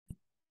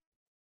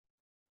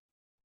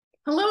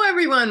Hello,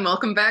 everyone.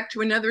 Welcome back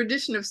to another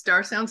edition of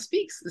Star Sound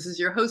Speaks. This is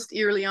your host,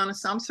 Irliana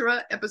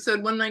Samsara,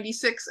 episode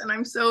 196. And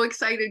I'm so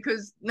excited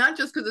because not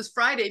just because it's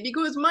Friday,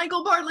 because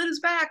Michael Bartlett is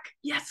back.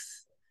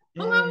 Yes.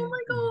 Hello, Yay.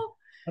 Michael.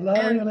 Hello,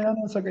 And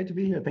Juliana. So great to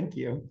be here. Thank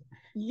you.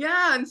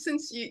 yeah, and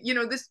since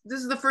this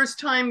is the first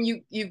time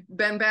you've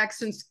been back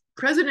since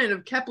president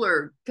of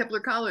Kepler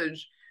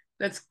College.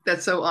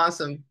 That's so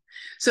awesome.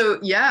 So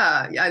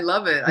yeah, I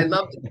love it. I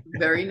love it.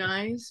 Very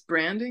nice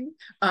branding.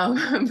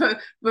 But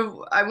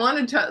I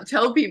want to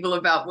tell people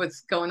about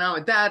what's going on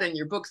with that and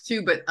your books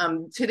too. But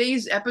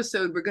today's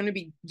episode, we're going to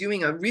be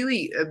doing a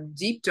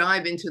deep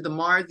dive into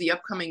the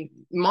upcoming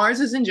Mars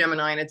is in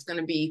Gemini, and it's going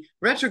to be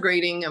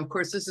retrograding. Of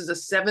course, this is a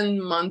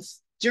 7 month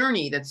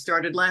journey that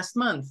started last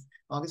month.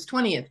 August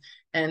 20th,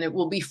 and it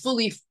will be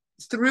fully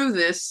through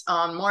this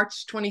on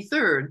March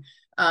 23rd.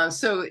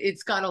 So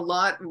it's got a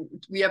lot,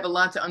 we have a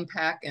lot to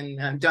unpack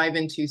and dive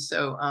into.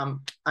 So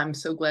I'm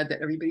so glad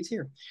that everybody's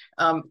here.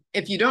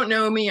 If you don't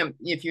know me,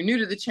 if you're new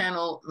to the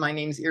channel, my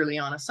name is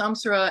Irliana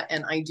Samsara,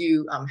 and I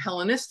do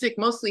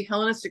mostly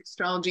Hellenistic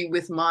astrology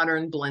with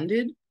modern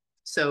blended.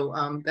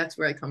 So that's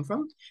where I come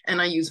from.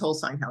 And I use whole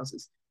sign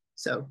houses.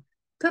 So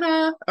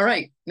ta-da! All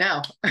right,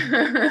 now.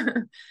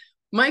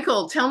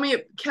 Michael, tell me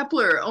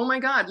Kepler. Oh my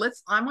God,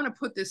 I want to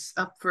put this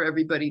up for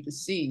everybody to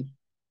see.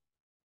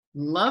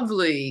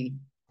 Lovely.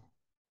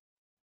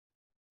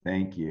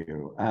 Thank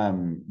you.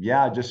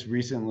 Yeah, just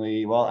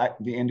recently, well, at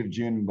the end of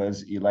June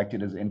was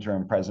elected as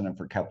interim president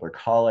for Kepler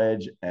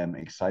College. I'm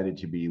excited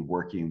to be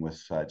working with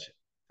such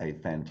a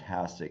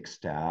fantastic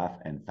staff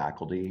and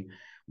faculty.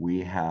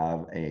 We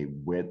have a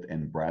width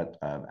and breadth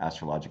of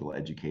astrological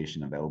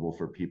education available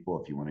for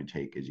people. If you want to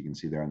take, as you can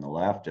see there on the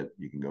left,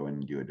 you can go in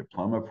and do a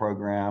diploma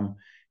program.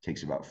 It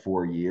takes about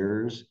 4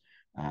 years.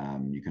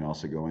 You can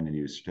also go in and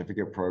do a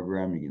certificate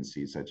program. You can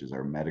see such as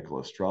our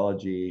medical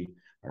astrology,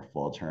 our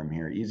full term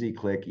here. Easy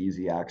click,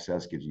 easy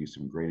access, gives you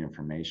some great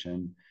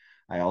information.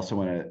 I also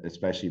want to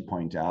especially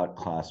point out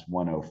class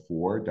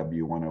 104,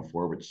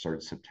 W104, which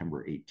starts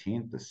September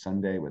 18th, this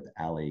Sunday with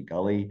Ali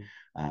Gully.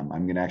 I'm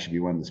going to actually be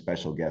one of the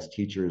special guest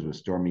teachers with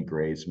Stormy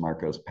Grace,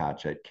 Marcos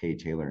Patchett, Kay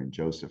Taylor, and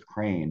Joseph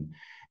Crane.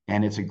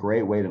 And it's a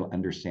great way to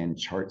understand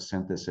chart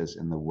synthesis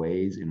and the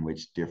ways in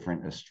which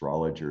different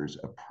astrologers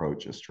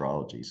approach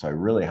astrology. So I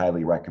really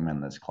highly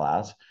recommend this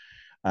class.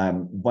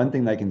 One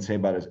thing that I can say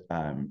about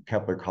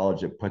Kepler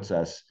College that puts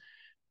us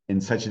in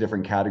such a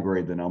different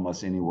category than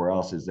almost anywhere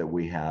else is that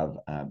we have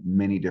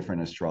many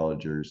different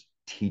astrologers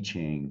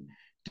teaching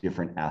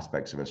different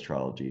aspects of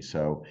astrology.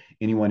 So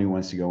anyone who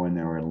wants to go in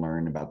there and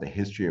learn about the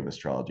history of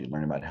astrology,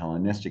 learn about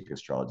Hellenistic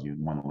astrology,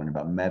 want to learn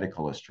about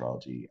medical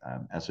astrology,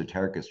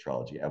 esoteric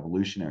astrology,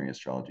 evolutionary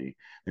astrology,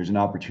 there's an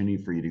opportunity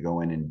for you to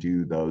go in and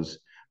do those,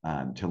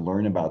 to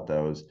learn about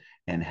those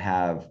and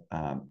have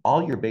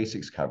all your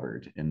basics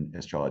covered in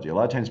astrology. A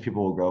lot of times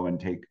people will go and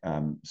take,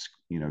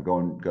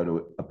 go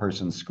to a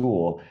person's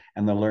school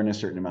and they'll learn a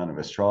certain amount of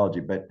astrology.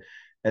 But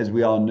as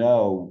we all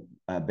know,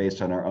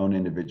 based on our own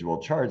individual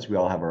charts, we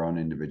all have our own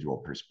individual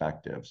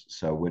perspectives.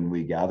 So when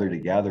we gather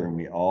together and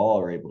we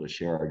all are able to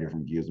share our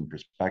different views and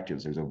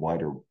perspectives, there's a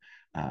wider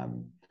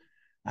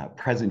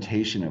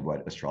presentation of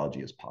what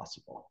astrology is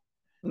possible.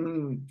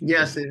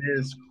 Yes, it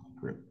is.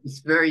 Group. It's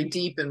very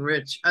deep and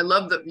rich. I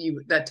love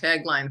that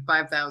tagline,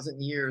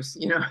 5,000 years.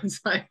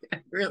 It's like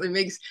it really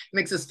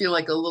makes us feel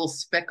like a little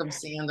speck of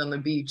sand on the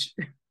beach.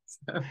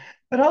 So,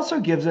 It also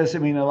gives us, I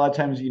mean, a lot of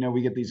times,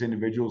 we get these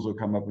individuals who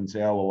come up and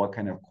say, oh, well, what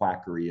kind of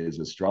quackery is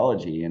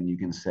astrology? And you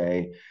can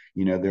say,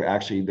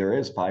 there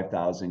is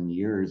 5,000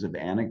 years of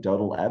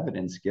anecdotal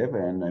evidence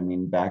given. I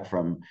mean, back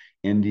from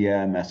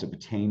India,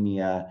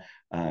 Mesopotamia,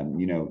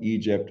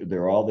 Egypt,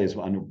 there are all these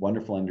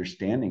wonderful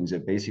understandings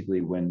that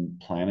basically when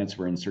planets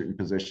were in certain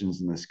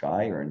positions in the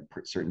sky or in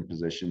certain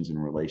positions in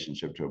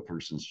relationship to a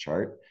person's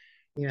chart,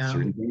 yeah.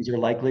 certain things are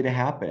likely to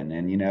happen.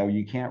 And,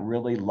 you can't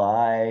really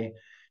lie.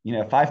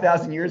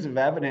 5,000 years of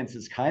evidence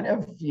is kind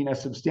of,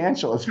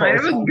 substantial as far Kind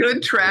as of a I'm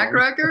good track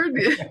concerned.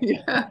 record.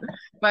 Yeah.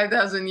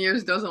 5,000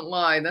 years doesn't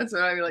lie. That's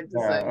what I like to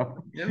say.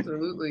 So,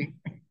 Absolutely.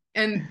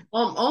 And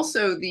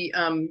also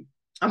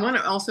I want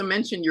to also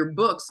mention your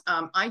books.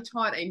 I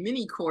taught a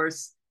mini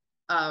course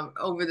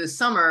over the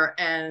summer,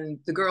 and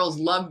the girls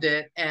loved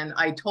it. And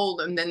I told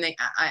them, then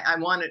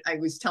I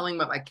was telling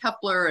them about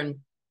Kepler and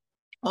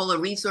all the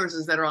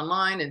resources that are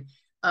online. And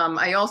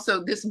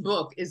this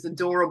book is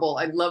adorable.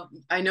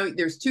 I know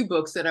there's two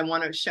books that I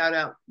want to shout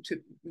out to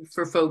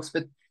for folks,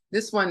 but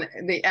this one,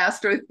 the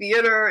Astro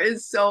Theater,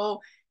 is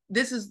so.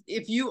 This is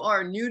if you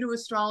are new to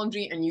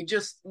astrology and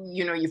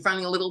you're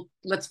finding a little.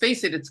 Let's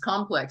face it, it's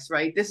complex,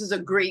 right? This is a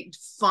great,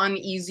 fun,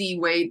 easy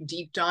way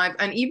deep dive.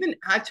 And even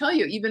I tell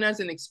you, even as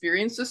an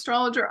experienced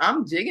astrologer,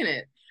 I'm digging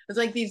it. It's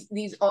like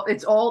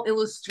it's all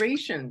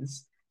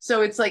illustrations.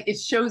 So it's like it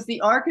shows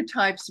the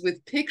archetypes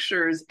with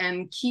pictures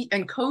and key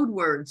and code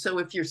words. So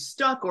if you're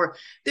stuck, or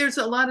there's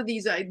a lot of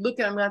these, I look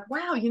at them like,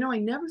 wow, I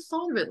never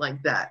thought of it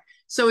like that.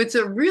 So it's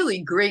a really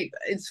great,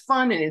 it's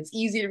fun and it's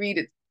easy to read.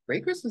 It's a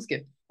great Christmas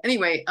gift.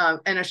 Anyway,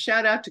 and a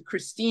shout out to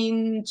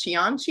Christine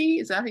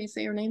Cianci. Is that how you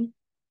say her name?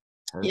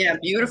 Yeah,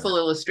 Perfect. beautiful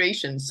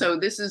illustrations. So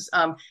this is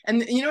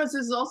and this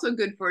is also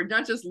good for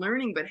not just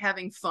learning but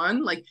having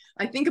fun. Like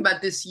I think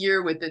about this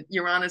year with the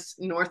Uranus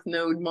North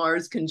Node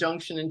Mars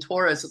conjunction in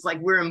Taurus. It's like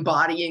we're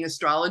embodying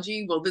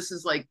astrology. Well, this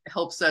is like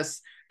helps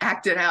us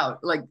act it out,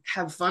 like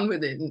have fun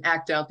with it and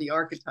act out the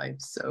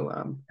archetypes. So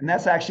And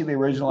that's actually the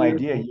original idea.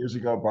 beautiful. Years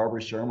ago, Barbara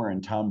Shermer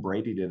and Tom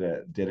Brady did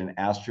an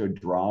astro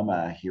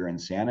drama here in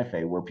Santa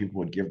Fe where people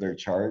would give their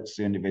charts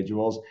to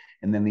individuals,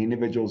 and then the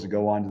individuals would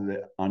go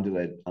onto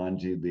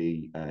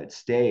the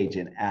stage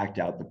and act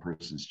out the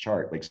person's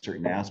chart, like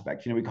certain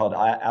aspects. We call it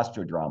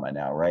astro drama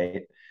now,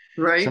 right?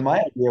 So Right?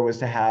 my idea was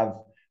to have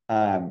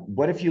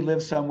what if you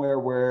live somewhere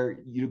where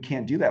you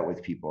can't do that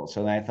with people?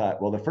 So then I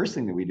thought, well, the first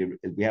thing that we did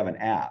is we have an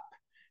app.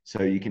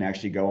 So you can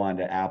actually go on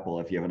to Apple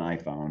if you have an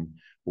iPhone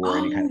or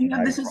any kind Oh, of you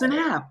have this as an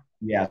iPod. app.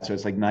 Yeah, so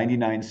it's like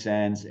 99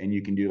 cents and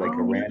you can do like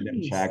a Oh, random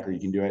nice. check or you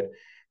can do it.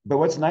 But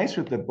what's nice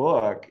with the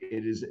book,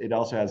 it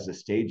also has the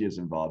stages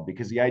involved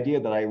because the idea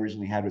that I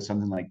originally had was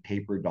something like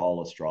paper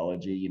doll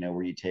astrology,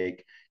 where you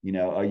take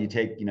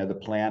the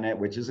planet,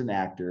 which is an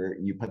actor,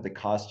 and you put the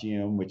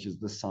costume, which is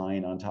the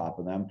sign on top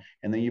of them,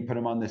 and then you put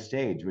them on the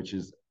stage, which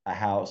is a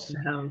house,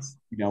 The house.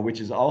 which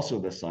is also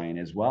the sign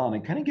as well. And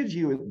it kind of gives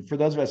you, for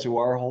those of us who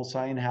are whole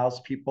sign house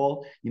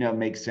people, it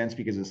makes sense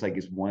because it's like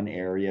it's one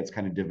area, it's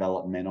kind of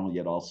developmental,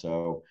 yet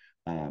also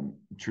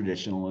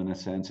traditional in a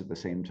sense at the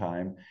same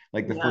time.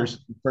 Like the Yeah.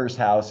 first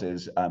house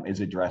is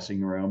a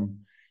dressing room,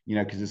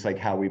 because it's like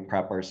how we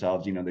prep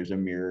ourselves. There's a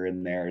mirror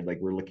in there. Like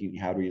we're looking,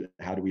 how do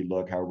we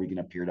look? How are we going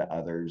to appear to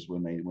others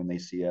when they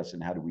see us,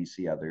 and how do we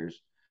see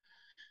others?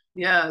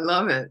 Yeah, I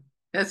love it.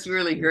 That's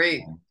really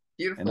great.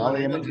 Beautiful. And Beautiful all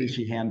the images analogy.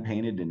 she hand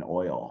painted in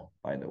oil,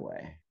 by the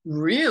way.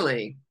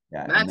 Really?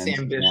 Yeah, and That's then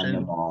scanned them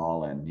ambition.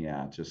 all, and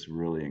yeah, just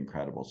really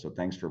incredible. So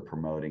thanks for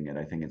promoting it.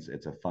 I think it's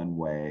a fun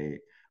way.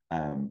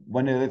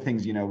 One of the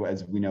things,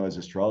 as we know as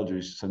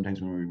astrologers,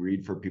 sometimes when we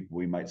read for people,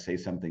 we might say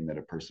something that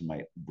a person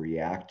might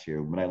react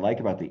to. What I like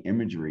about the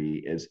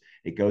imagery is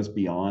it goes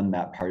beyond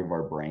that part of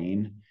our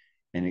brain,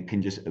 and it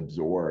can just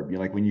absorb.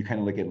 Like when you kind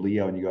of look at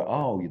Leo and you go,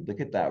 oh, you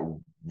look at that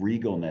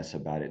regalness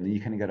about it, and then you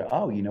kind of go,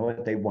 oh, you know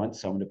what? They want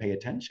someone to pay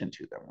attention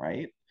to them,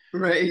 right?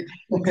 Right.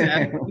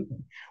 Exactly.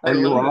 I Or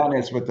love it.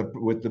 Uranus with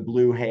the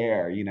blue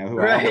hair, who almost,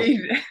 Right.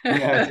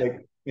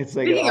 it's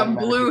like an Speaking of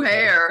automatic blue attention.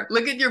 hair,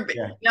 look at your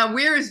Yeah, now.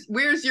 Where's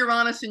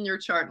Uranus in your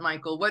chart,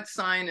 Michael? What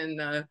sign in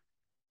the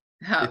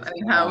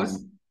it's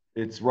house?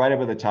 it's right up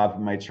at the top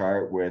of my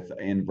chart with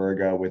in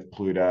Virgo with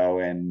Pluto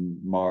and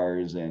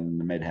Mars and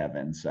the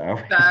midheaven. So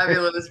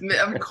Fabulous.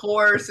 Of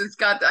course, it's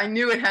got. I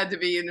knew it had to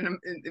be in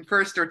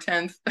first or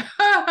 10th.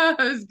 It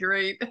was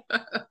great.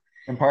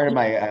 and part of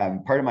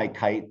my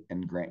kite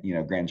and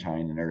Grand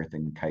Chine and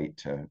everything kite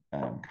to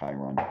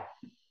Chiron.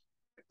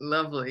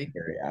 Lovely.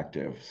 Very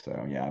active.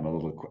 So yeah,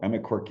 I'm a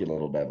quirky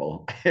little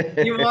devil.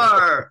 You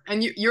are,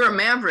 and you're a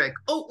maverick.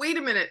 Oh, wait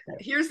a minute.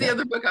 Here's the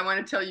other book I want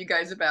to tell you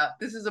guys about.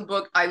 This is a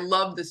book. I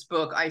love this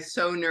book. I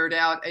so nerd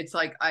out. It's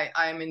like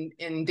I'm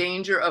in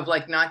danger of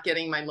like not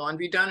getting my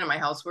laundry done and my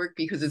housework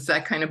because it's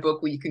that kind of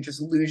book where you can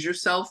just lose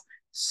yourself.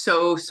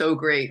 So, so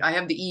great. I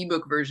have the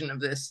ebook version of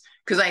this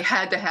because I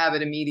had to have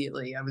it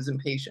immediately. I was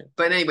impatient.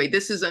 But anyway,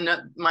 this is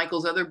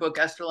Michael's other book,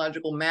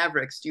 Astrological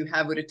Mavericks. Do you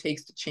have what it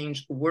takes to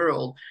change the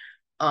world?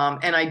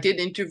 And I did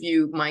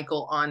interview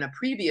Michael on a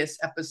previous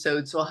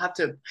episode, so I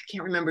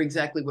can't remember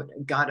exactly what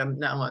got him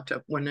now up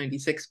to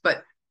 196,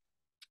 but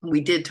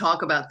we did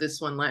talk about this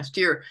one last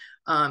year.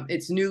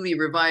 It's newly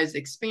revised,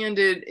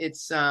 expanded.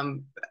 It's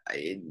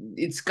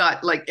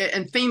got like,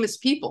 and famous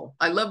people.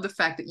 I love the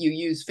fact that you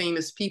use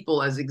famous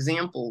people as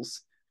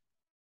examples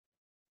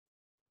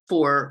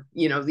for,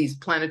 these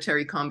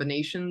planetary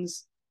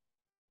combinations.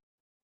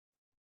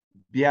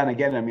 Yeah, and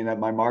again, I mean that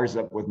my Mars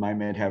up with my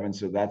midheaven,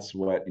 so that's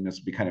what this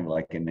would be kind of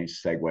like a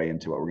nice segue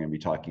into what we're going to be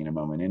talking in a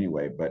moment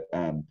anyway. But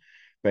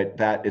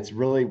that it's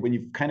really when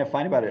you kind of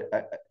find about it.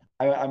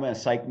 I'm a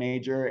psych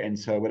major, and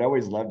so what I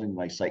always loved in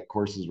my psych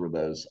courses were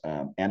those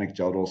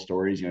anecdotal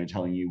stories,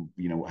 telling you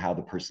how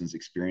the person's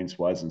experience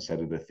was instead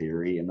of the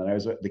theory. And then I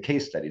was the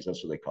case studies,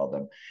 that's what they called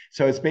them.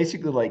 So it's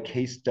basically like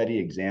case study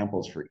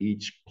examples for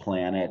each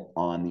planet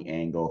on the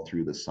angle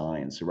through the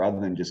sign. So rather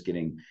than just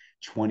getting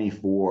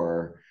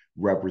 24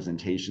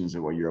 representations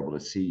of what you're able to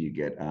see, you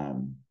get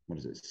what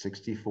is it,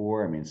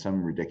 64? I mean,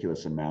 some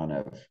ridiculous amount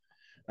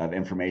of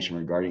information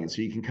regarding it,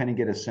 so you can kind of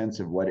get a sense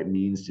of what it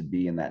means to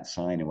be in that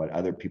sign and what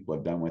other people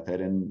have done with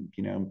it, and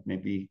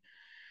maybe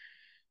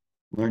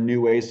learn new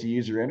ways to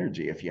use your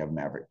energy if you have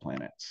maverick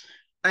planets.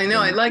 I know.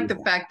 Then I you like do the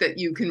that. fact that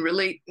you can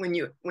relate when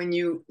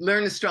you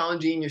learn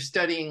astrology and you're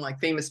studying like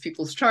famous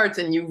people's charts,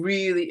 and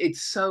it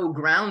so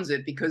grounds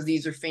it because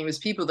these are famous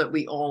people that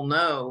we all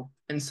know,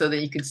 and so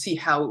that you can see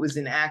how it was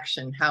in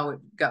action, how it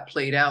got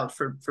played out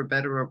for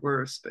better or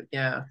worse. But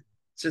yeah,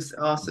 it's just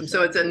awesome.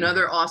 So it's Exactly.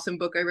 another awesome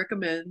book I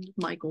recommend,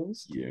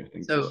 Michael's. Yeah, thank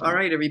you So so all much.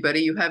 right, everybody,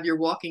 you have your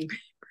walking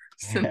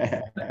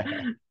papers.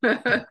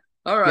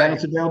 All Yeah, and right.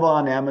 it's available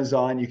on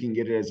Amazon. You can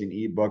get it as an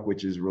ebook,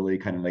 which is really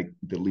kind of like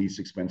the least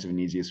expensive and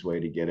easiest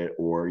way to get it,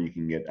 or you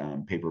can get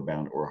paper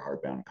bound or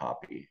hardbound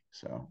copy.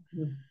 So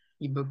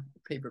ebook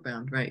paper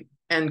bound, right?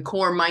 And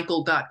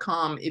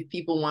coremichael.com if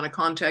people want to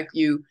contact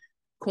you.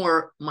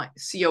 CORE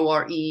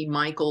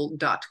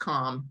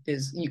Michael.com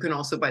is, you can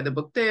also buy the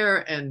book there,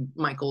 and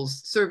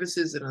Michael's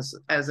services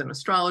as an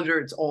astrologer.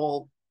 It's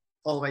all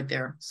right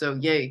there. So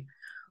yay.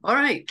 All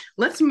right,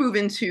 let's move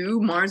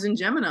into Mars and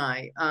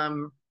Gemini.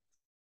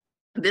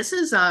 This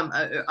is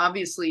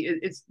obviously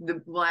it's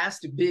the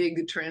last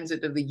big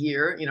transit of the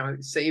year,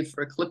 save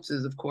for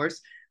eclipses, of course.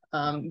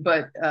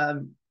 But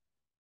a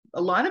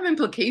lot of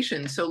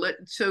implications. So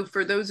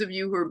for those of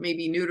you who are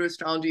maybe new to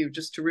astrology,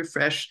 just to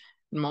refresh,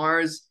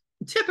 Mars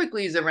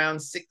typically is around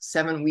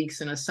 6-7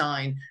 weeks in a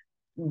sign,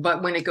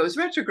 but when it goes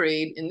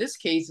retrograde, in this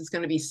case, it's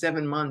going to be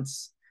 7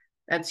 months.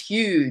 That's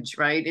huge,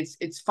 right?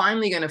 It's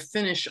finally going to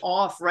finish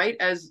off right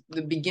as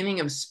the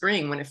beginning of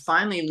spring, when it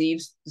finally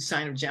leaves the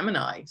sign of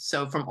Gemini.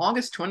 So from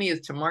August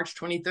 20th to March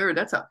 23rd,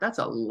 that's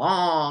a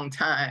long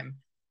time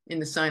in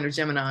the sign of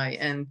Gemini.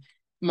 And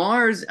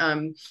Mars,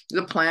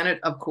 the planet,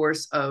 of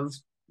course, of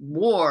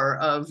war,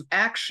 of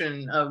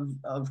action,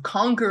 of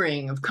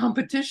conquering, of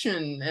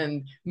competition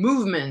and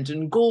movement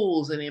and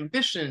goals and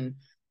ambition,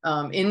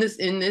 in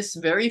this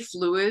very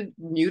fluid,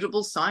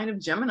 mutable sign of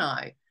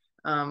Gemini.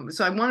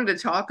 So I wanted to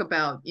talk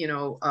about,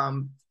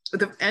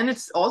 and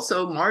it's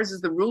also, Mars is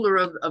the ruler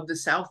of the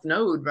South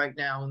Node right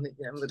now,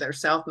 with our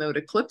South Node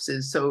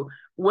eclipses. So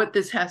what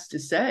this has to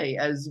say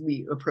as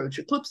we approach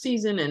eclipse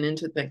season and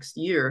into next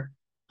year.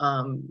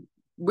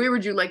 Where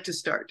would you like to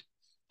start?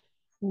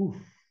 Ooh.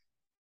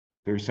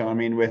 There's so, I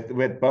mean,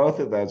 with both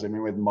of those, I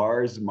mean, with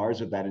Mars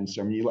with that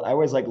instrument, I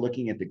always like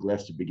looking at the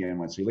glyphs to begin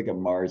with. So you look at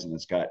Mars and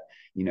it's got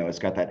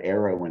that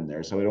arrow in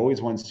there. So it always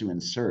wants to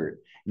insert.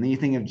 And then you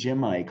think of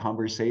Gemini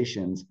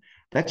conversations,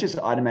 that just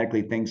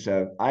automatically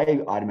I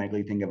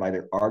automatically think of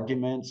either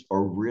arguments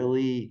or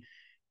really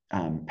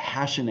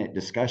passionate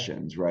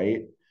discussions,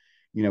 right?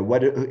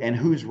 What and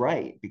who's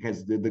right,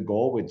 because the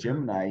goal with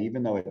Gemini,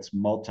 even though it's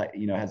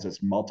has this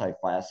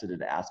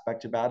multifaceted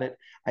aspect about it,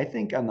 I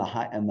think on the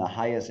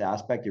highest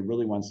aspect, it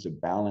really wants to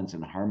balance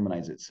and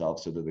harmonize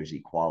itself so that there's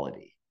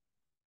equality.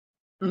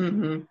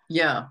 Mm-hmm.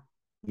 Yeah.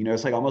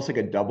 It's like almost like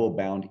a double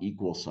bound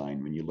equal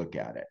sign when you look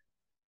at it.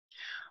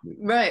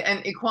 Right.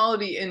 And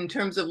equality in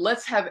terms of,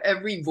 let's have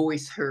every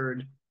voice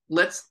heard.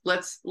 Let's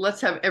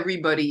have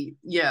everybody,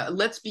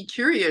 let's be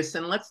curious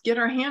and let's get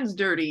our hands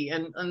dirty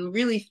and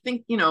really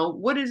think,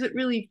 what is it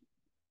really?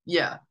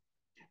 Yeah.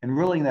 And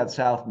ruling that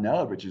South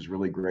Node, which is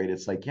really great.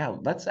 It's like,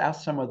 let's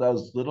ask some of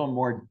those little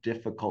more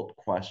difficult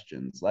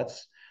questions.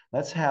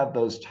 Let's have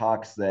those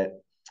talks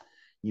that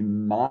you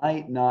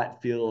might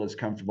not feel as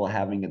comfortable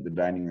having at the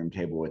dining room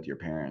table with your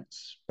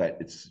parents, but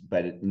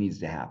it needs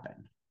to happen.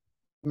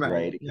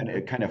 Right.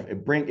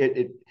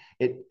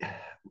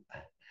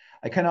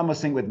 I kind of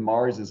almost think with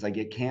Mars is like,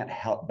 it can't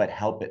help but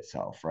help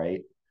itself,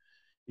 right?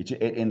 It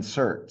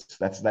inserts.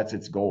 That's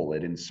its goal.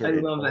 It inserts.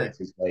 I love it.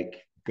 It's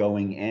like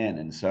going in.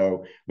 And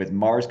so with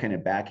Mars kind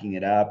of backing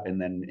it up,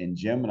 and then in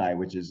Gemini,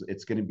 which is,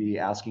 it's going to be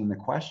asking the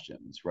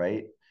questions,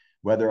 right?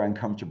 Whether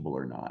uncomfortable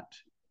or not.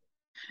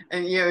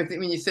 And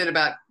when you said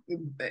about,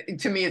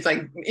 to me, it's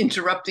like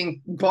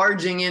interrupting,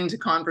 barging into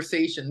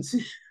conversations.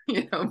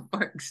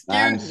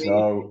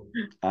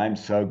 I'm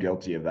so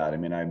guilty of that. I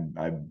mean,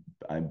 I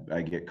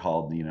get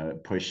called,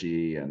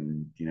 pushy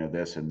and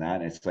this and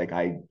that. And it's like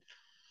I'm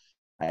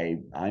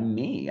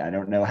me. I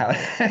don't know how.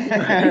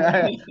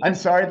 I'm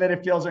sorry that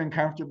it feels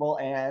uncomfortable,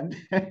 and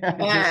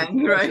right.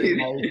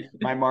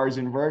 my Mars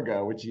in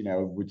Virgo, which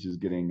is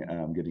getting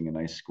a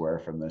nice square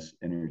from this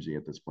energy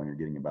at this point, or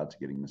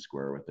getting the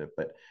square with it.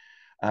 But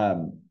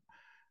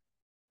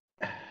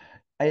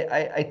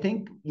I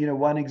think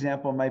one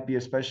example might be,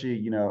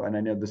 especially and I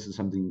know this is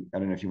something, I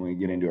don't know if you want to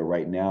get into it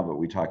right now, but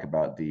we talk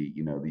about the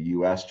the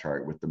U.S.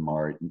 chart with the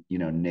Mars,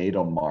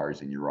 natal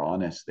Mars and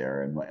Uranus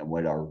there, and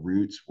what our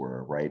roots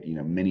were, right?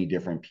 Many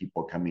different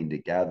people coming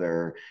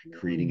together,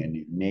 creating a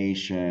new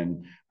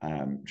nation.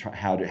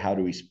 How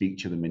do we speak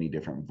to the many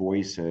different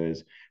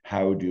voices?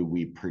 How do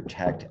we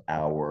protect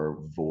our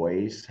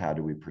voice? How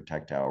do we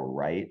protect our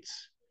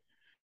rights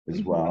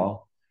as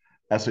well?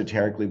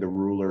 Esoterically, the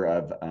ruler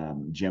of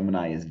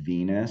Gemini is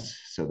Venus.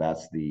 So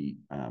that's the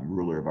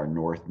ruler of our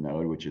North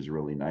Node, which is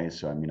really nice.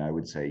 So, I mean, I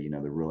would say,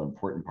 the real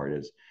important part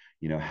is,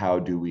 how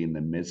do we, in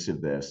the midst of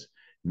this,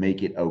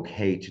 make it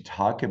okay to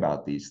talk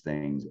about these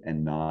things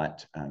and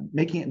not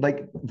making it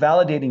like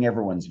validating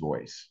everyone's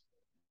voice.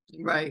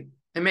 Right.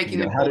 And making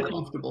them feel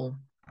comfortable.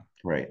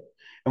 Right.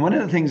 And one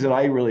of the things that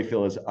I really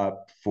feel is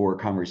up for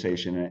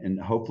conversation, and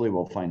hopefully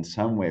we'll find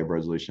some way of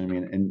resolution. I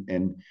mean,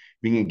 and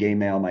being a gay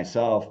male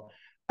myself,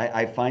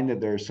 I find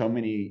that there are so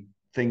many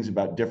things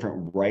about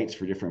different rights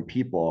for different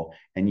people,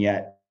 and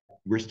yet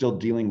we're still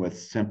dealing with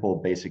simple,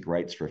 basic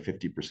rights for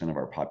 50% of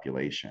our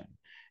population.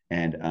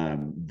 And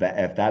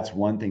if that's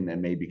one thing that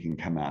maybe can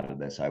come out of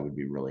this, I would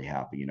be really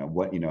happy.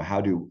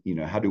 How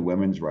do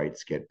women's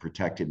rights get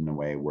protected in a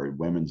way where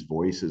women's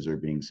voices are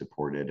being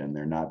supported and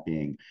they're not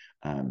being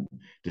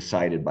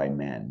decided by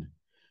men?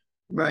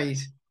 Right.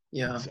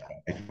 Yeah. So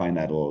I find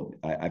that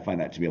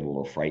to be a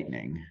little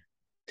frightening.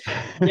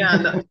 Yeah,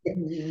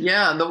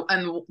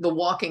 the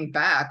walking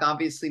back,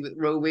 obviously with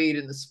Roe Wade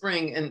in the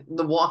spring, and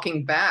the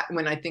walking back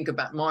when I think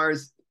about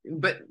Mars.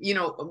 But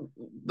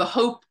the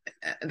hope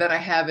that I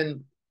have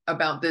in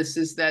about this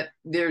is that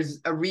there's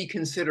a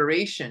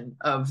reconsideration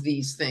of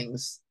these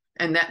things,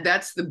 and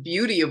that's the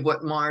beauty of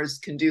what Mars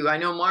can do. I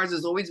know Mars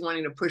is always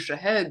wanting to push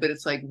ahead, but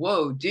it's like,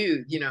 whoa,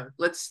 dude,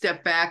 let's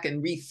step back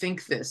and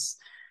rethink this,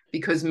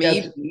 because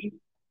Yes. maybe,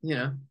 go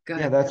Yeah,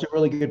 ahead. that's a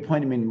really good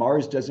point. I mean,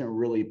 Mars doesn't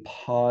really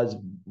pause.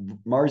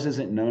 Mars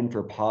isn't known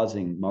for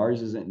pausing.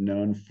 Mars isn't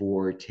known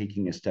for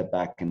taking a step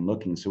back and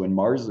looking. So when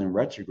Mars is in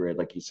retrograde,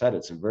 like you said,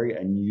 it's a very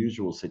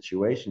unusual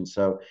situation.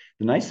 So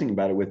the nice thing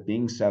about it with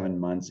being 7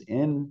 months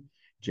in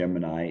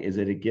Gemini is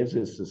that it gives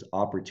us this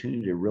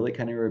opportunity to really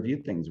kind of review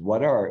things.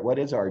 What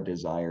is our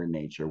desire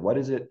nature? What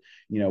is it,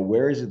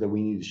 where is it that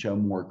we need to show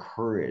more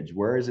courage?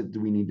 Where is it do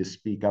we need to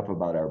speak up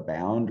about our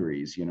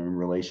boundaries, in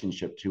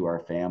relationship to our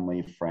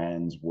family,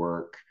 friends,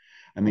 work?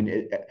 I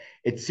mean,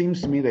 it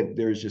seems to me that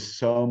there's just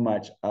so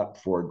much up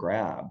for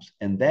grabs.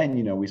 And then,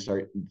 we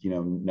start,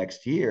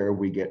 next year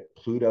we get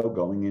Pluto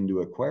going into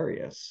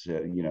Aquarius.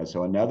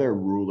 So another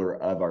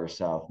ruler of our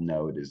South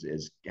Node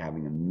is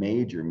having a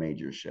major,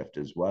 major shift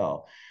as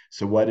well.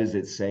 So what does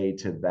it say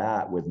to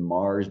that with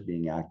Mars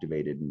being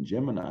activated in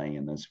Gemini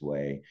in this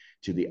way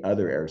to the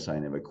other air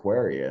sign of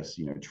Aquarius,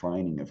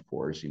 trining, of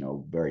course,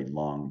 very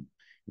long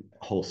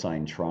whole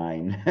sign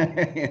trine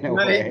in a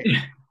Right. way,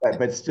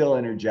 but still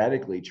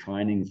energetically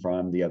trining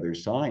from the other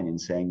sign and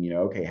saying,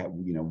 okay,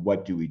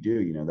 what do we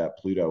do? That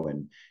Pluto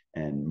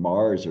and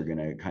Mars are going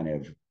to kind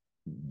of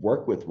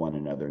work with one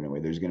another in a way.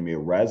 There's going to be a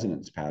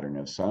resonance pattern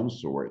of some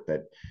sort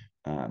that,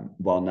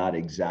 while not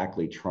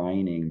exactly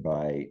trining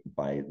by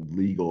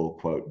legal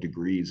quote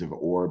degrees of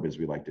orb, as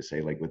we like to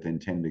say, like within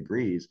 10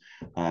 degrees,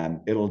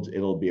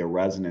 it'll be a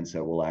resonance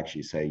that will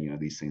actually say,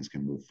 these things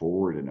can move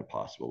forward in a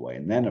possible way.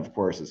 And then of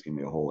course it's going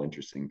to be a whole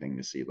interesting thing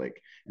to see, like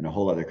in a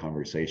whole other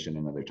conversation,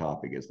 another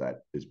topic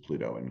is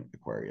Pluto and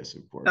Aquarius,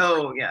 of course.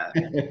 Oh yeah.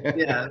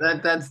 Yeah,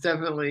 that's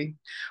definitely,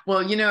 well,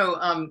 and you know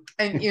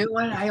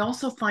what I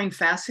also find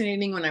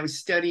fascinating when I was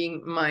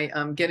studying my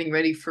getting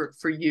ready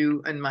for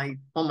you and my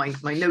all my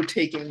note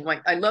taking.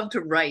 Like I love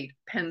to write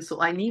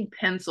pencil. I need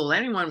pencils.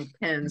 I don't want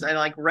pens. I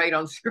like write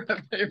on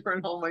scrap paper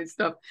and all my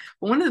stuff.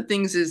 But one of the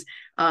things is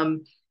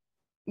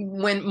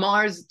when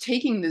Mars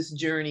taking this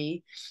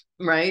journey,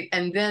 right?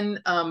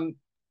 When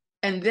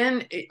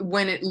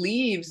it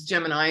leaves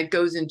Gemini, it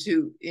goes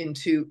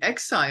into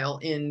exile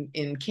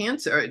in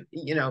Cancer.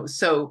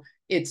 So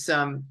it's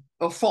a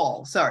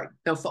fall. Sorry,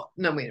 no fall.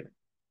 No, wait a minute.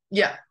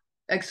 Yeah,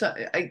 exile.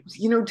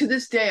 To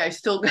this day, I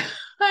still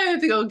I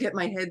have to go get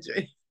my head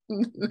straight.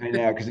 I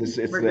know, because it's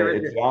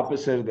the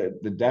opposite of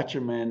the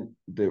detriment.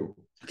 The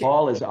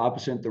fall is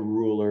opposite the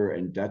ruler,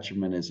 and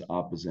detriment is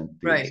opposite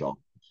the Right.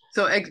 exalted.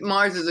 So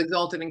Mars is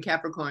exalted in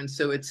Capricorn,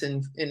 so it's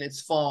in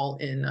its fall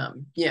in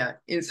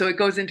and so it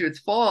goes into its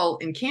fall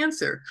in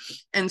Cancer,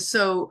 and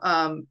so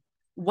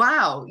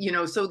wow,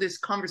 so this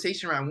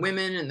conversation around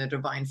women and the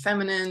divine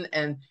feminine,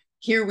 and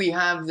here we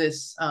have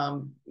this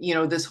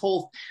this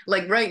whole,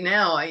 like right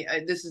now, I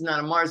this is not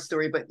a Mars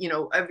story, but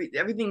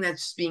everything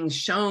that's being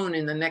shown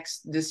in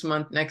this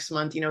month, next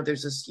month,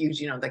 there's this huge,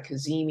 the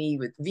Cazimi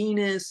with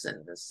Venus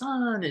and the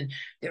Sun, and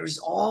there's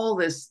all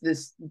this,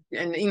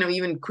 and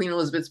even Queen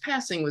Elizabeth's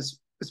passing was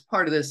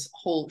part of this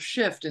whole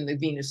shift in the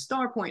Venus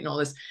star point and all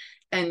this,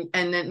 and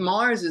then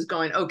Mars is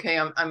going, okay,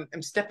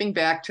 I'm stepping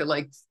back to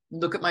like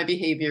look at my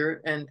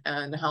behavior and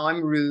how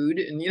I'm rude,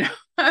 and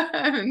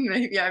and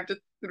maybe I have to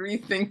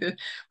rethink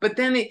it. But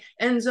then it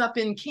ends up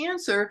in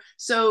Cancer,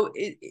 so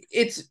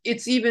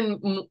it's even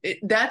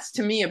that's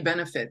to me a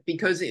benefit,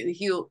 because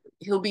he'll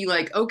be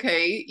like,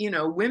 okay,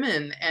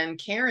 women and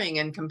caring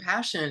and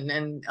compassion,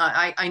 and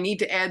I need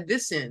to add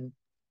this in.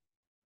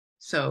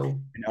 So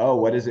Oh,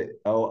 what is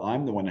it? Oh,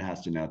 I'm the one that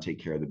has to now take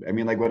care of the. I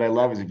mean, like what I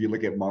love is if you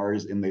look at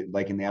Mars in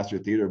the Astro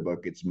Theater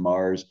book, it's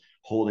Mars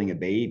holding a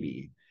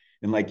baby.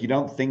 And like you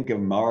don't think of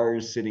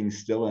Mars sitting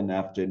still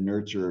enough to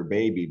nurture a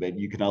baby, but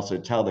you can also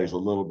tell there's a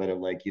little bit of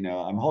like,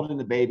 I'm holding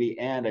the baby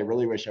and I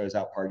really wish I was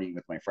out partying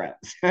with my friends.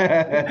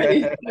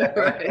 right,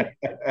 right.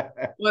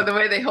 Well, the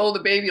way they hold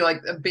a baby, like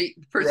a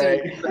person,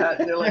 Right.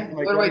 they're like,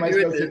 Like, what do what I am I do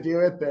with supposed to this? do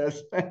with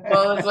this?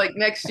 Well, it's like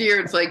next year,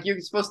 it's like you're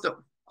supposed to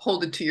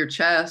hold it to your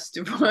chest.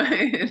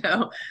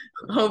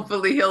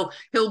 Hopefully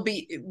he'll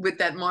be with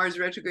that Mars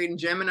retrograde in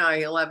Gemini,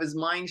 he'll have his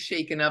mind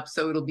shaken up,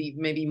 so it'll be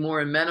maybe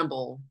more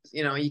amenable.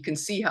 You can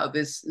see how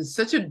this is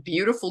such a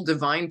beautiful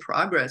divine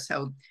progress,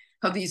 how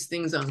these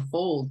things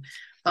unfold.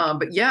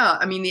 But yeah,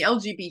 I mean, the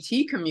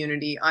LGBT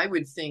community, I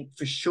would think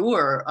for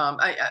sure.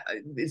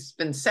 It's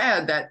been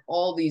sad that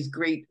all these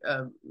great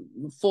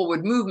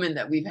forward movement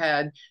that we've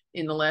had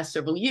in the last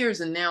several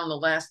years, and now in the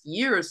last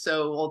year or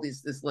so, all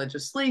this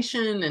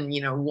legislation and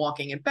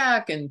walking it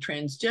back, and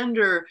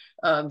transgender,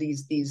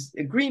 these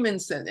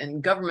agreements,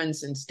 and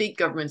governments and state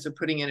governments are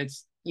putting in.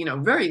 It's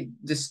very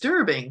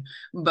disturbing,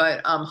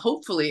 but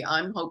hopefully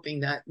I'm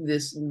hoping that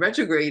this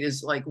retrograde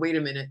is like, wait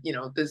a minute,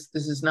 this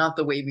is not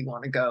the way we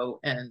want to go,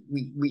 and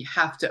we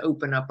have to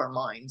open up our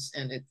minds,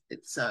 and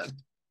it's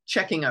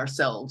checking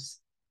ourselves,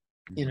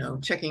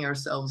 checking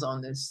ourselves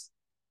on this.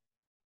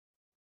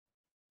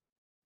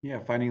 Yeah,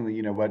 finding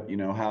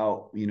the,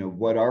 how,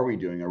 what are we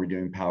doing? Are we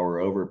doing power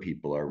over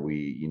people? Are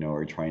we,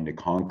 are trying to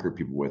conquer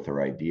people with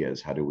our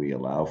ideas? How do we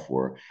allow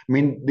for? I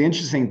mean, the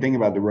interesting thing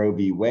about the Roe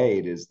v.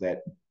 Wade is that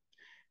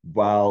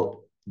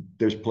while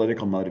there's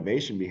political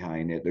motivation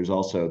behind it, there's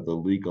also the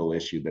legal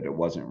issue that it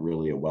wasn't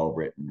really a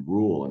well-written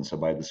rule. And so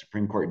by the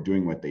Supreme Court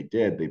doing what they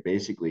did, they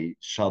basically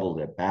shuttled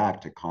it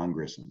back to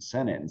Congress and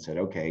Senate and said,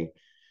 okay,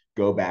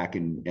 go back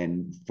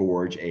and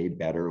forge a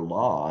better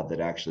law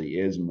that actually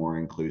is more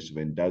inclusive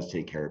and does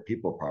take care of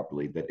people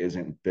properly, that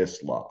isn't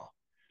this law.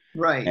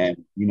 Right. And,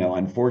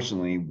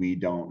 unfortunately, we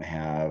don't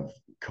have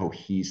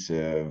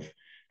cohesive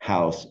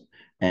House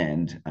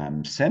and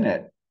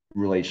Senate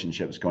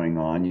relationships going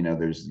on.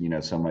 There's,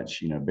 so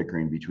much,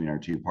 bickering between our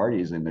two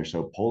parties, and they're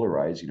so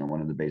polarized.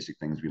 One of the basic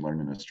things we learned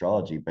in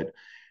astrology, but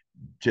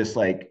just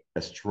like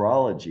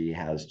astrology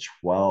has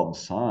 12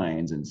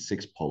 signs and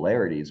 6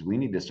 polarities, we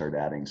need to start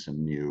adding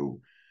some new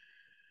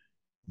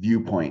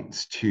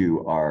viewpoints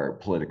to our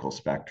political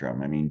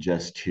spectrum. I mean,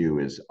 just 2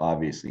 is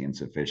obviously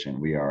insufficient.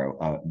 We are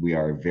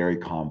a very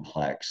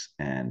complex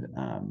and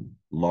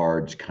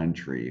large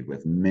country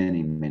with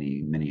many,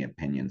 many, many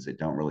opinions that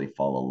don't really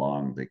fall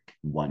along the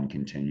one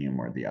continuum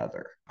or the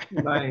other.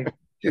 Right.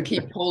 To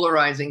keep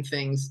polarizing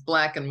things,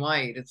 black and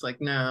white, it's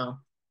like, no.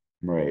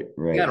 Right.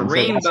 You got a And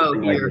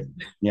rainbow here.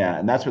 Yeah,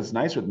 and that's what's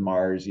nice with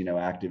Mars,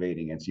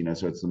 activating its,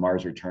 so it's the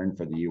Mars return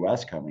for the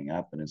US coming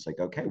up, and it's like,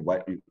 okay,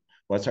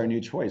 what's our new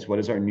choice? What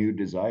is our new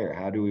desire?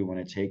 How do we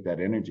want to take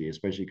that energy,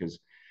 especially because,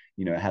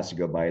 it has to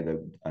go by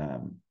the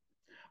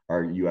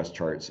our US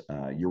charts,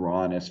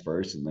 Uranus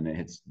first, and then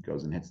it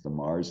goes and hits the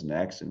Mars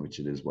next, and which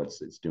it is what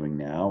it's doing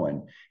now,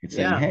 and it's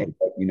saying, hey,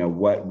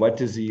 what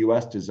does the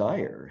US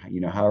desire?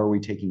 How are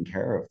we taking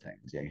care of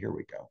things? Yeah, here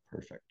we go.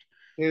 Perfect.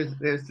 There's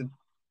the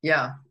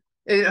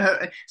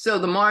so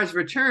the Mars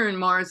return,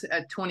 Mars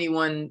at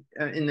 21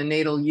 in the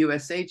natal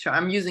USA chart.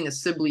 I'm using a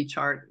Sibley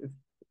chart,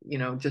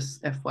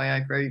 just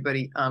FYI for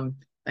everybody.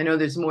 I know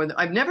there's more.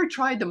 I've never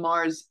tried the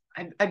Mars.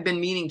 I've been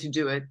meaning to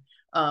do it,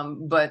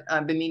 but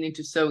I've been meaning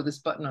to sew this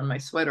button on my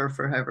sweater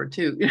forever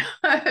too.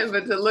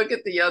 But to look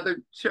at the other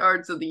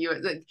charts of the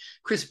US,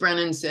 Chris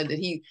Brennan said that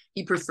he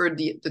preferred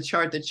the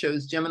chart that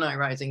shows Gemini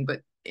rising.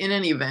 But in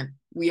any event,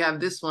 we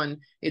have this one.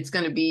 It's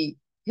going to be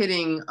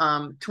hitting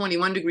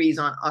 21 degrees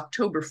on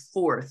October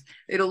 4th.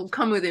 It'll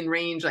come within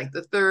range like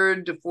the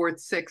 3rd to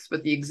 4th, 6th,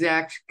 but the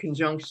exact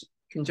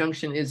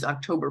conjunction is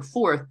October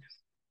 4th.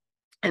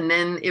 And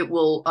then it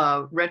will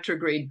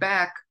retrograde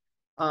back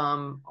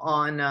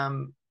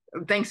on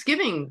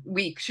Thanksgiving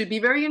week. Should be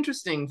very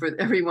interesting for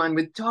everyone.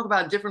 We talk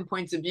about different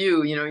points of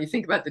view. You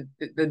think about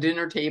the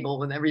dinner table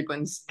when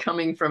everyone's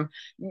coming from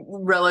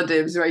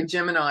relatives, right?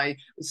 Gemini,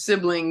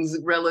 siblings,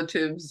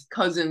 relatives,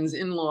 cousins,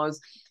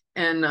 in-laws.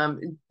 And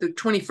the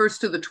 21st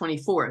to the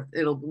 24th,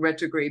 it'll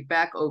retrograde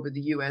back over the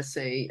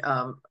USA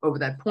over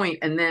that point,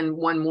 and then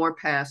one more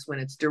pass when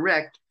it's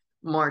direct,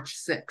 March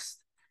 6th.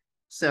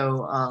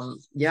 So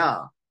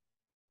yeah,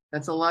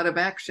 that's a lot of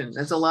action.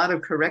 That's a lot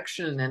of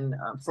correction, and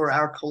for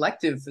our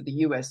collective, for the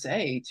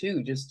USA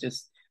too,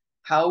 just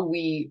how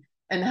we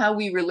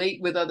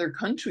relate with other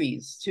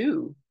countries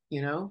too.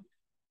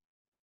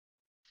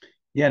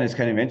 Yeah, and it's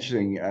kind of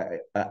interesting.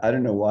 I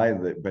don't know why,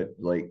 but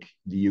like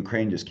the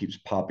Ukraine just keeps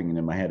popping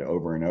into my head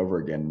over and over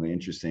again. The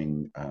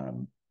interesting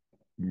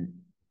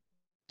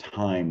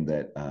time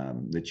that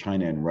the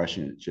China and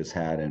Russia just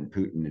had, and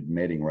Putin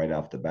admitting right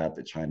off the bat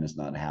that China's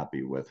not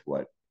happy with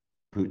what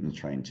Putin's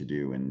trying to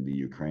do in the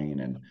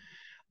Ukraine, and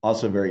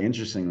also very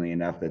interestingly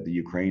enough that the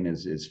Ukraine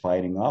is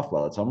fighting off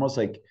well. It's almost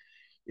like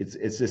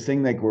it's this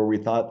thing like where we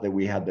thought that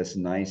we had this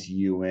nice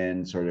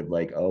UN sort of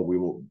like, oh, we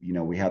will,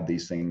 we have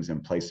these things in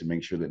place to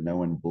make sure that no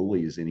one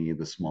bullies any of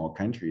the small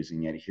countries,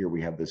 and yet here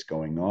we have this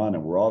going on,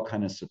 and we're all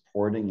kind of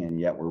supporting, and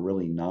yet we're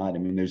really not. I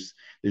mean, there's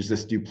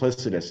this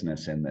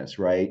duplicitousness in this,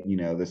 right?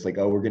 This like,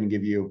 oh, we're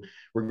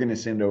going to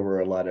send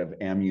over a lot of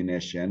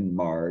ammunition,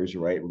 Mars,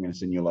 right? We're going to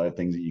send you a lot of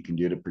things that you can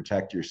do to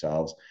protect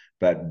yourselves,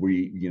 but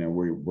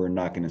we're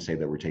not going to say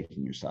that we're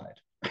taking your side.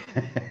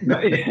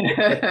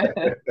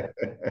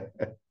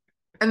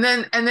 And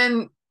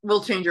then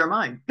we'll change our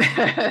mind.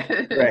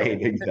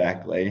 Right,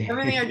 exactly.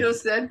 Everything I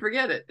just said,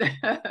 forget it.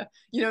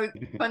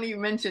 Funny you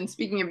mentioned,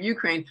 speaking of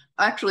Ukraine,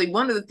 actually,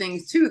 one of the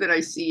things too that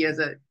I see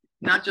as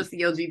not just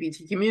the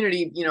LGBT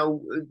community,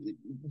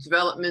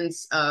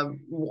 developments,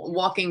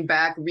 walking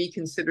back,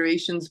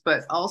 reconsiderations,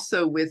 but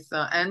also with,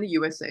 and the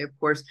USA, of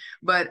course,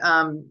 but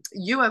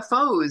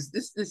UFOs,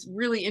 this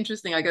really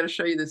interesting, I got to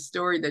show you this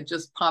story that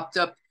just popped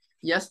up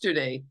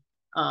yesterday.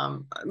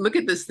 Look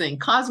at this thing.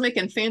 Cosmic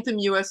and phantom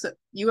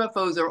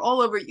UFOs are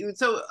all over you.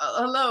 So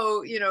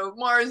hello,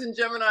 Mars and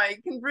Gemini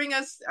can bring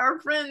us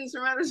our friends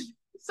from outer space.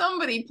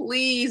 Somebody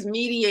please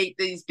mediate.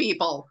 These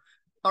people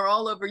are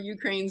all over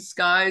Ukraine's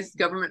skies,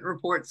 government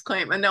reports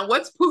claim. And now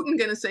what's Putin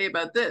going to say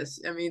about this?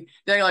 I mean,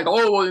 they're like,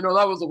 oh, well,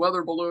 that was a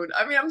weather balloon.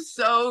 I mean, I'm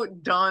so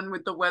done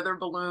with the weather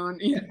balloon.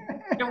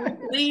 Can we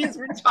please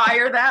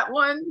retire that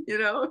one?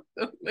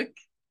 Like,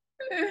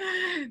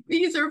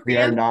 These are We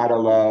are fancy. not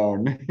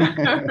alone.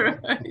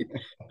 Right.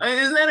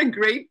 Isn't that a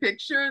great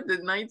picture? The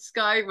night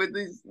sky with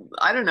these,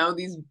 I don't know,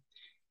 these,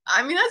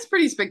 I mean, that's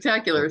pretty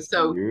spectacular. That's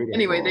So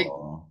anyway,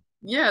 beautiful.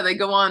 yeah, they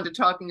go on to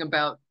talking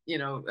about,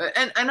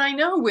 and I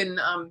know when,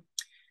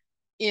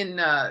 in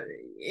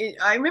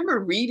I remember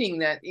reading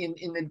that in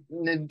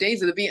the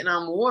days of the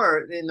Vietnam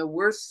War, in the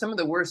worst some of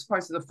the worst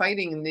parts of the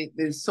fighting, and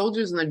the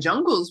soldiers in the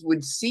jungles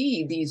would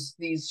see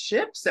these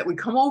ships that would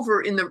come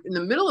over in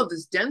the middle of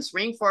this dense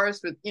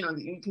rainforest with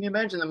you can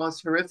imagine the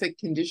most horrific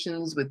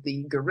conditions with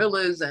the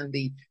guerrillas and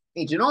the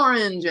Agent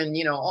Orange and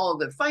all of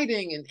the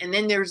fighting and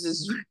then there's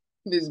this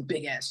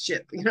big ass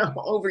ship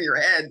over your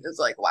head. It's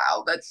like,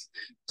 wow, that's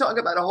talk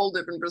about a whole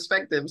different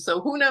perspective.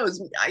 So who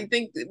knows? I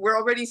think we're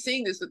already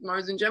seeing this with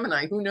Mars and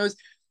Gemini. Who knows?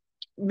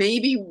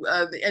 Maybe,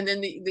 and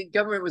then the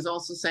government was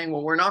also saying,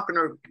 well, we're not going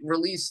to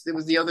release, it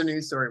was the other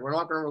news story, we're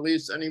not going to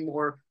release any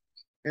more,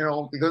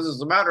 because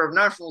it's a matter of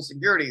national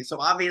security. So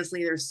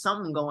obviously there's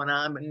something going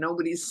on, but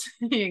nobody's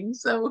saying.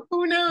 So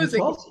who knows?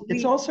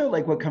 It's also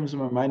like what comes to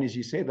my mind as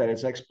you say that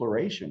it's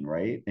exploration,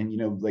 right?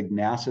 And like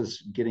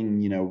NASA's getting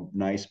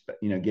nice,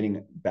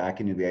 getting back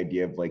into the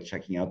idea of like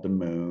checking out the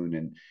moon,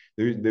 and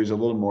there's a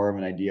little more of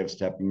an idea of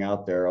stepping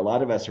out there. A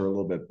lot of us are a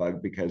little bit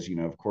bugged because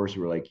of course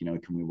we're like, can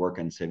we work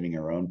on saving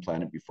our own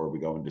planet before we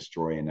go and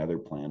destroy another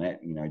planet?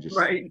 Just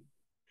right.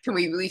 Can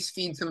we at least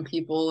feed some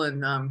people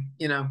and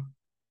yeah.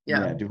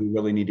 Yeah, do we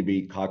really need to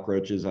be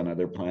cockroaches on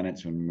other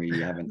planets when we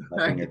haven't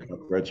nothing a Right.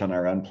 cockroach on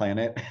our own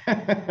planet?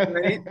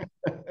 Right.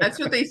 That's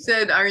what they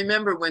said. I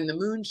remember when the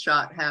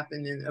moonshot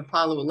happened in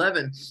Apollo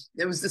 11,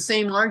 it was the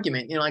same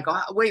argument. Like,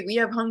 oh, wait, we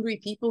have hungry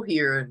people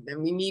here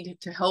and we need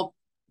to help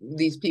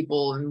these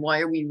people. And why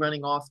are we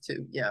running off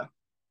to? Yeah.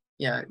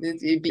 Yeah. It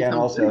Yeah, and becomes,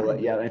 also,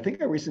 yeah, I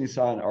think I recently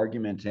saw an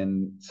argument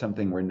in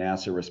something where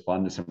NASA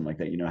responded to something like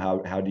that.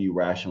 How do you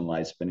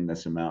rationalize spending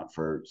this amount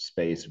for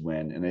space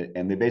when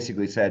and they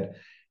basically said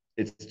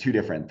it's two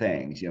different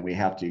things. We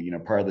have to,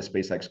 part of the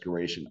space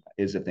exploration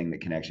is a thing that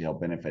can actually help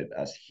benefit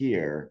us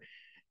here,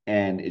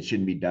 and it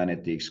shouldn't be done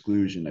at the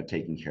exclusion of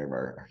taking care of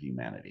our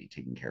humanity,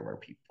 taking care of our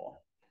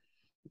people.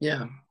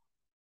 yeah,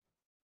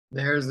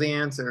 there's the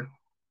answer.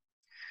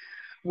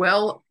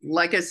 Well,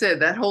 like I said,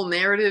 that whole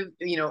narrative,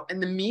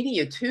 and the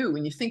media too.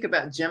 When you think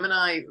about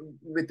Gemini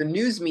with the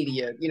news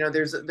media,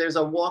 there's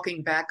a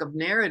walking back of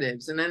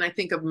narratives, and then I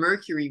think of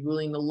Mercury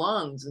ruling the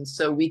lungs, and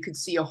so we could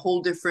see a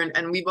whole different.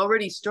 And we've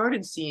already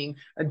started seeing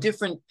a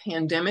different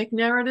pandemic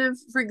narrative,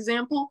 for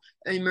example,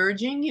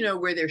 emerging.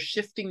 Where they're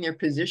shifting their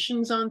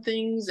positions on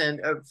things,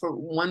 and for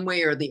one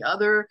way or the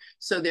other.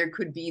 So there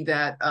could be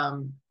that.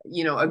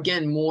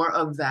 Again, more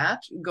of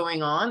that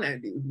going on.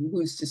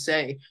 Who's to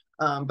say?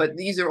 But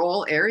these are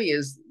all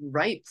areas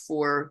ripe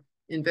for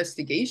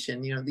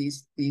investigation.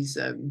 These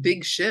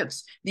big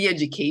shifts. The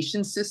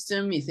education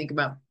system. You think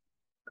about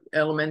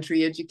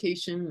elementary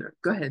education.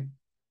 Go ahead.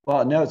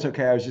 Well, no, it's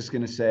okay. I was just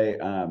going to say,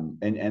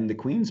 and the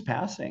Queen's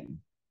passing,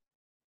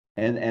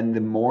 and the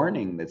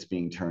mourning that's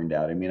being turned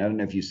out. I mean, I don't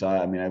know if you saw.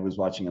 I mean, I was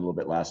watching a little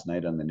bit last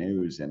night on the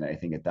news, and I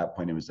think at that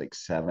point it was like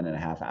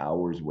 7.5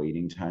 hours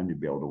waiting time to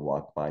be able to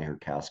walk by her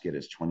casket.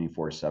 It's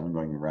 24/7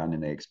 going around,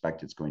 and they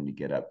expect it's going to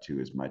get up to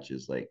as much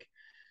as like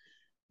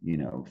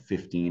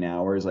 15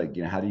 hours. Like,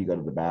 how do you go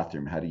to the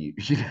bathroom? How do you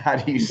how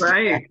do you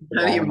Right.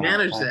 How do that you amount of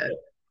manage time? that?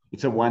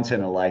 It's a once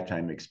in a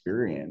lifetime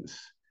experience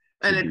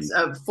to And be. it's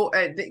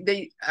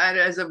they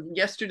as of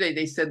yesterday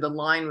they said the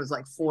line was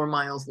like 4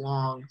 miles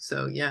long.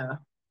 So yeah,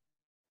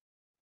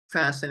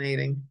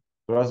 fascinating.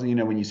 But also,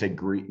 when you say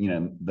grief,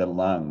 the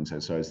lungs.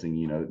 So I was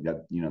thinking,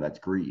 that's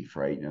grief,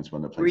 right? It's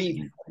one of the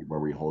places Grief.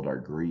 where we hold our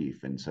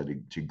grief, and so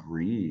to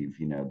grieve,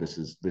 this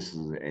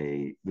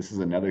is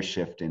another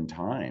shift in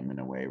time in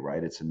a way,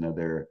 right? It's an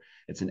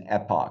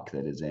epoch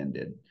that has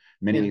ended.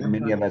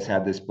 Many of us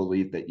had this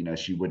belief that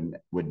she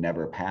would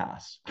never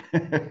pass.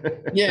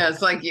 Yeah,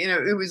 it's like,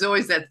 it was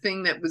always that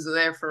thing that was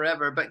there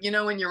forever. But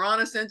when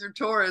Uranus entered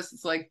Taurus,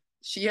 it's like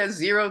she has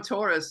zero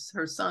Taurus.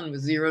 Her son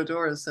was zero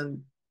Taurus,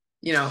 and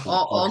The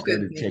clock all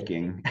good started things.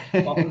 ticking.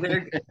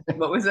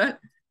 What was that?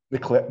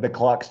 The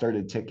clock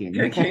started ticking.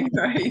 Okay,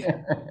 right.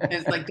 And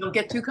it's like, don't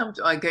get too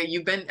comfortable. Okay,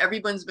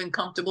 everyone's been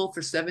comfortable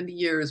for 70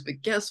 years,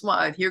 but guess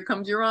what? Here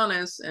comes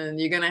Uranus, and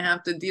you're gonna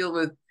have to deal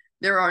with.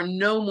 There are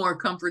no more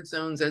comfort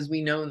zones as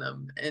we know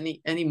them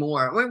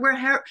anymore.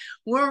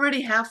 We're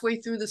already halfway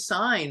through the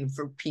sign,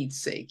 for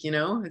Pete's sake.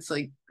 It's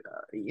like,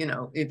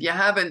 if you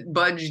haven't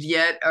budged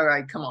yet, all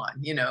right, come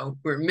on.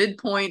 We're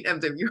midpoint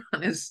of the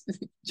Uranus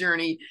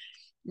journey,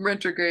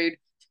 retrograde,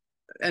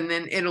 and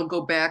then it'll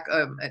go back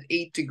at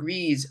 8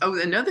 degrees. Oh,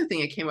 another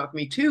thing that came up for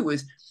me too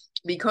was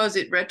because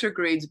it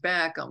retrogrades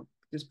back. I'll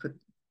just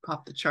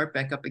pop the chart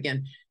back up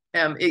again.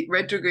 It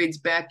retrogrades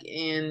back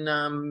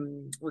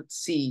in let's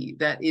see,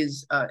 that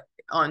is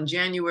on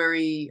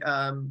January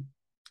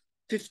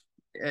 5th,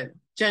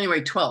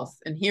 January 12th,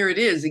 and here it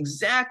is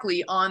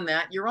exactly on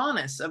that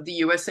Uranus of the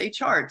USA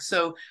chart.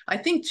 So I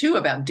think too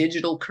about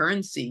digital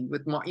currency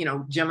with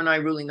Gemini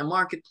ruling the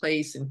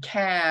marketplace and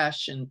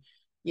cash and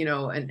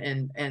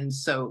and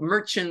so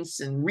merchants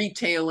and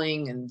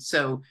retailing, and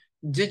so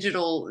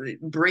digital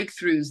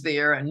breakthroughs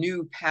there, a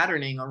new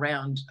patterning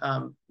around,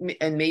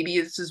 and maybe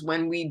this is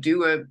when we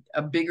do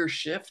a bigger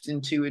shift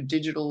into a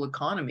digital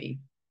economy.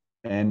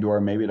 And or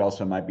maybe it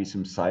also might be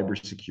some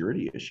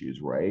cybersecurity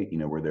issues, right? You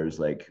know, where there's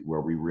like where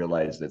we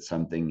realize that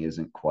something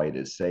isn't quite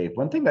as safe.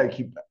 One thing that I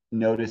keep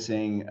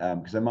noticing,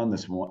 because I'm on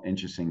this one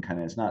interesting kind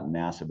of, it's not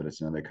NASA, but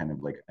it's another kind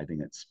of like, I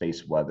think it's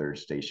Space Weather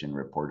Station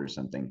report or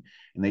something,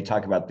 and they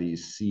talk about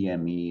these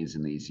CMEs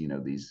and these, you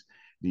know, these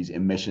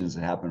emissions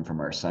that happen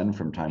from our sun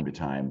from time to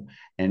time,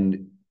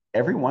 and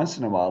every once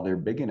in a while they're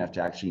big enough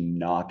to actually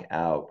knock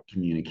out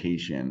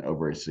communication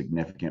over a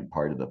significant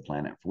part of the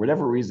planet. For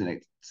whatever reason,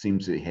 it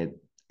seems to hit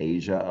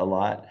Asia a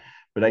lot.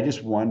 But I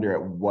just wonder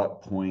at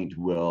what point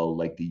will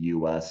like the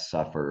US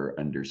suffer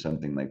under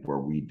something like where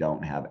we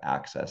don't have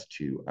access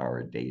to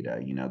our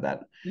data? You know,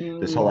 that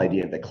this whole Mm.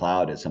 idea of the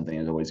cloud is something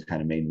that's always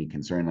kind of made me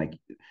concerned, like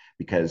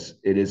because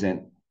it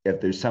isn't,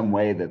 if there's some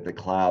way that the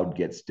cloud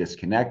gets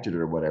disconnected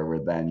or whatever,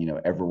 then you know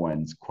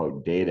everyone's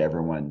quote data,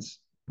 everyone's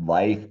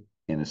life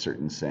in a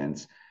certain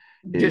sense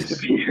is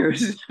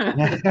Disappears.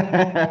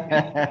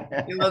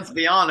 Let's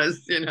be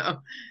honest,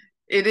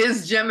 it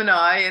is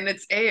Gemini and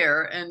it's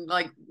air, and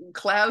like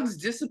clouds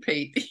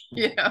dissipate,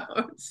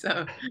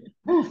 so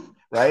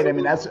right. I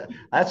mean, that's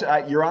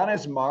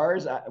Uranus,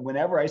 Mars.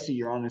 Whenever I see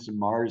Uranus and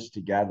Mars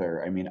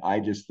together, I mean,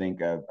 I just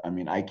think of, I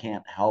mean, I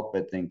can't help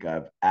but think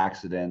of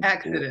accidents or,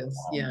 accidents.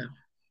 Yeah.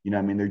 you know,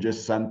 I mean, they're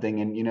just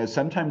something. And, you know,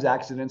 sometimes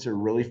accidents are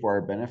really for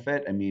our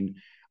benefit. I mean,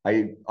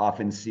 I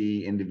often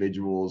see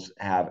individuals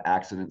have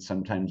accidents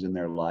sometimes in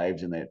their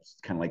lives, and that's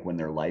kind of like when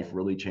their life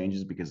really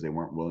changes because they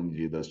weren't willing to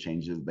do those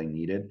changes they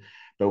needed.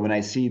 But when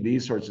I see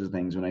these sorts of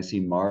things, when I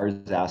see Mars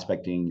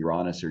aspecting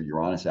Uranus or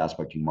Uranus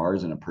aspecting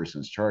Mars in a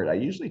person's chart, I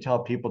usually tell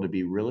people to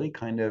be really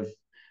kind of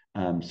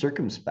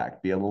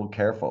circumspect, be a little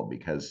careful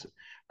because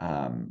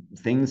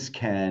things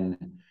can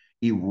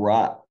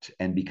erupt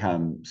and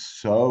become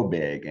so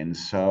big and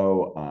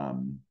so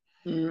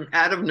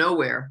Out of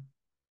nowhere.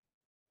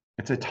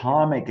 it's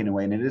atomic in a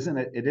way, and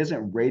it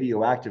isn't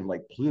radioactive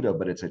like Pluto,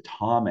 but it's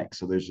atomic.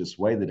 So there's this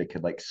way that it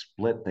could like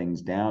split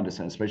things down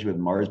to, especially with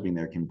Mars being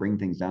there, can bring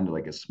things down to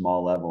like a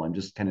small level. I'm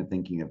just kind of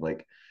thinking of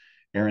like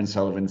Aaron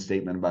Sullivan's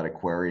statement about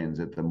Aquarians,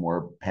 that the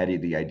more petty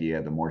the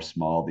idea, the more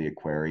small the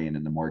Aquarian,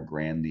 and the more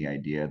grand the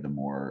idea, the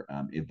more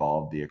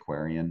evolved the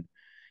Aquarian.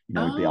 You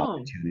know, like the Oh,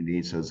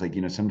 opportunity. So it's like,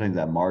 you know, sometimes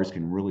that Mars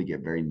can really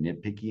get very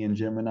nitpicky in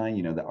Gemini.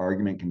 You know, the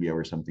argument can be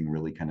over something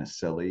really kind of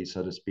silly,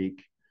 so to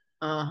speak.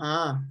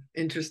 uh-huh.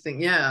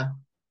 Interesting. Yeah.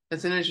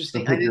 That's an So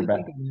interesting. I pick your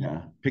didn't think of that.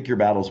 yeah, pick your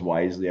battles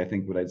wisely, I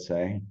think what I'd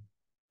say.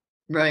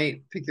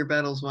 Right. Pick your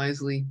battles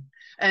wisely.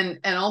 And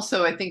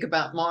also I think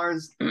about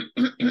Mars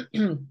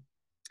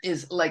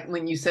is like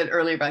when you said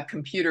earlier about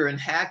computer and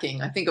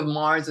hacking, I think of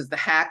Mars as the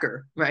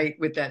hacker, right?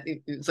 With that,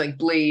 it's like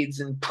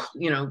blades and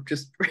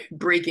just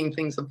breaking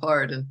things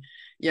apart. And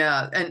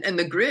yeah, and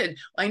the grid.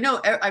 I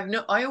know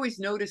I always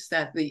notice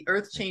that the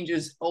Earth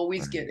changes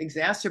always get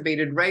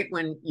exacerbated right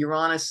when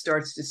Uranus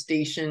starts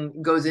to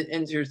goes and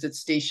enters its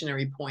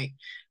stationary point,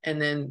 and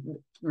then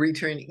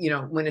return.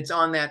 When it's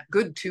on that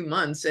good 2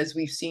 months, as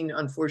we've seen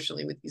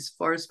unfortunately with these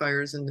forest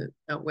fires in the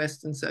out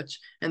west and such,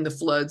 and the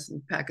floods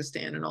in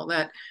Pakistan and all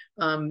that.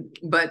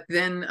 But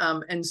then,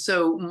 and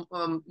so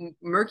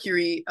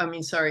Mercury, I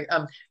mean, sorry,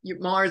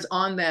 Mars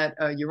on that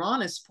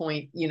Uranus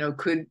point,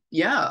 could,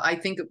 yeah, I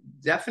think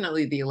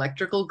definitely the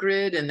electrical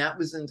grid, and that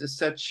was into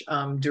such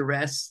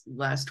duress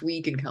last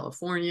week in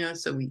California.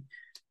 So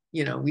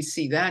we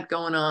see that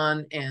going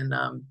on, and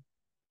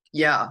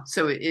yeah,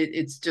 so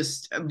it's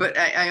just, but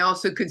I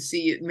also could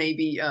see it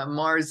maybe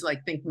Mars,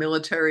 like think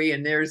military,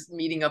 and there's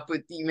meeting up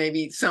with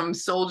maybe some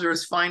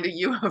soldiers find a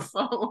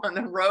UFO on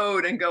the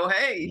road and go,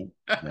 hey,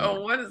 Yeah.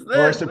 what is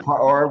Or this?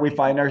 or we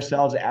find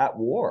ourselves at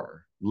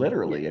war. Yeah.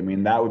 Literally. I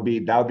mean, that would be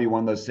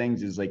one of those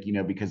things is like, you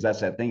know, because that's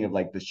that thing of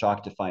like the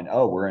shock to find,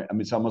 oh, I mean,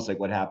 it's almost like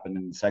what happened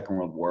in the Second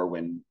World War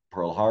when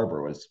Pearl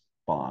Harbor was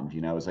bombed. You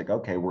know, it's like,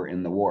 okay, we're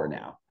in the war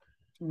now.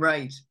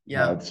 Right.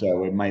 Yeah.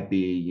 So it might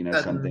be, you know,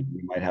 something Sudden.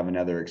 we might have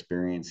another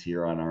experience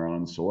here on our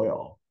own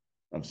soil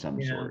of some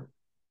Yeah. sort.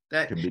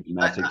 That. Could be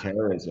domestic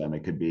terrorism.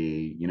 It could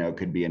be, you know, it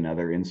could be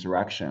another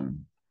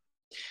insurrection.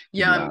 To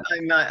Yeah, be I'm honest.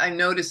 I'm, uh, I'm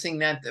noticing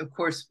that of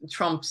course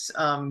Trump's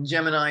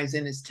Gemini is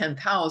in his 10th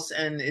house,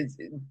 and it's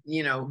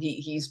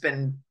he's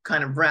been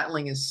kind of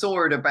rattling his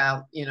sword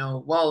about,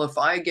 well, if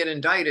I get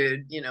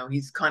indicted,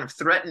 he's kind of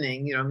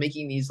threatening,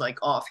 making these like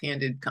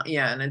offhanded,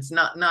 yeah, and it's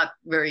not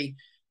very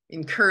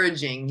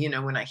encouraging,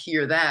 when I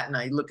hear that and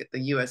I look at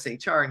the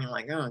USHR and you're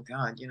like, oh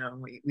God,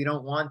 we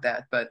don't want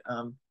that, but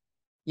and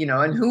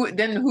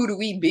who do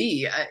we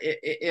be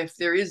if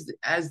there is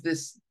as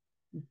this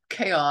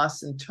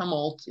chaos and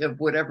tumult of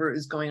whatever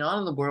is going on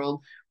in the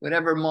world,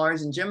 whatever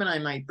Mars and Gemini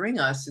might bring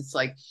us. It's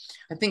like,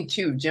 I think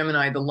too,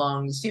 Gemini, the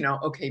lungs,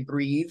 okay,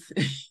 breathe,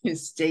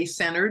 stay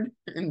centered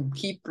and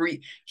keep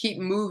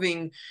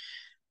moving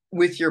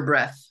with your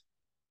breath,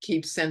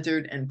 keep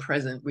centered and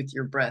present with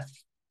your breath.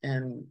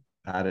 And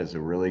That is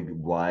a really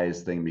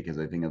wise thing because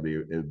I think it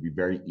would be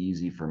very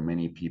easy for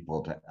many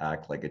people to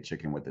act like a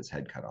chicken with its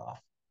head cut off.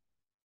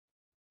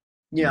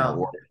 Yeah.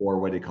 or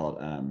what do you call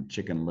it?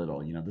 Chicken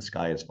Little, the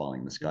sky is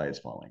falling, the sky is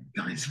falling.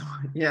 Guys,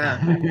 yeah.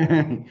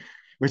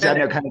 Which I And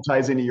know kind of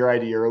ties into your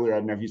idea earlier. I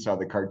don't know if you saw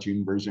the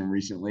cartoon version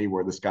recently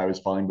where the sky was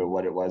falling, but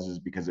what it was is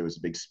because there was a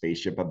big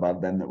spaceship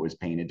above them that was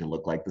painted to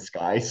look like the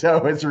sky.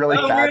 So it's really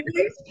oh, fabulous.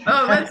 really?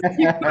 Oh, that's a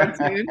cute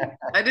cartoon.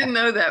 I didn't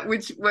know that.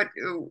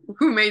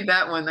 Who made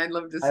that one? I'd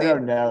love to I see it.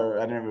 don't know.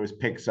 I don't know if it was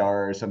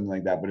Pixar or something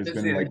like that, but it's Is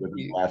been like it within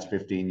the cute? last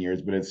 15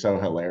 years, but it's so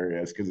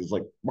hilarious because it's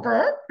like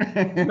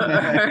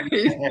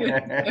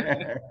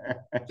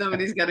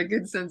Somebody's got a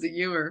good sense of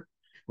humor.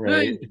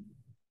 right. Nice.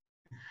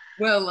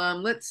 Well,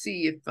 let's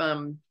see if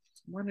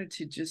wanted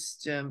to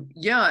just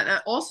yeah,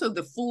 and also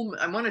the full.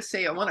 I want to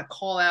say I want to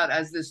call out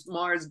as this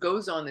Mars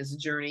goes on this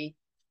journey.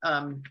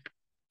 Um,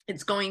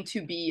 it's going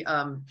to be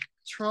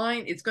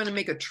trine. It's going to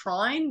make a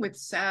trine with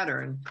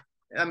Saturn.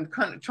 I'm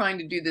kind of trying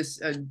to do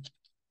this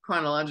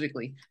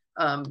chronologically.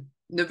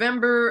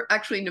 November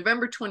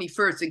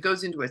 21st, it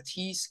goes into a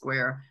T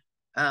square.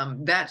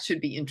 That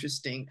should be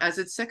interesting as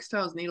it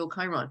sextiles natal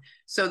Chiron.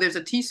 So there's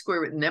a T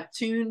square with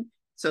Neptune.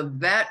 So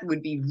that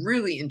would be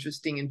really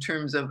interesting in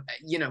terms of,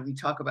 we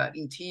talk about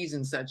ETs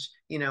and such,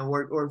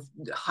 or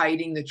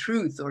hiding the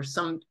truth or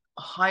some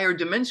higher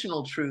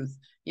dimensional truth.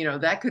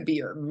 That could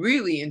be a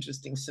really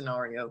interesting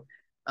scenario.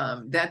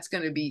 That's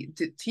going to be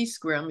T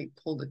square. Let me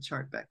pull the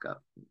chart back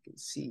up. You can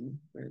see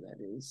where that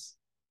is.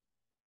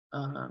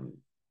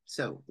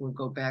 So we'll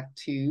go back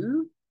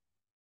to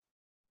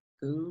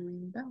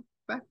going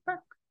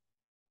back,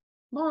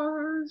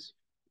 Mars.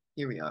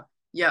 Here we are.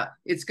 Yeah,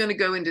 it's going to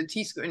go into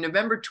T square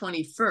November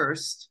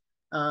 21st.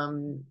 Let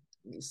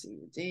me see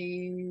the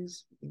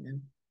days.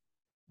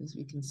 As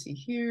we can see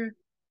here,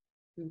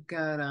 we've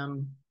got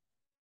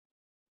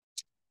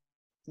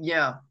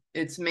yeah,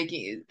 it's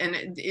making, and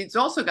it's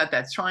also got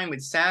that trine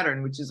with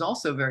Saturn, which is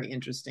also very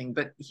interesting.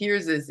 But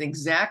here's this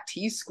exact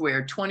T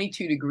square,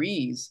 22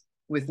 degrees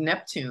with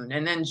Neptune,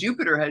 and then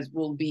Jupiter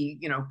will be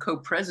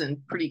co-present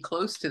pretty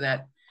close to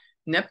that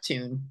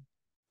Neptune.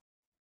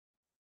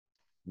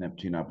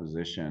 Neptune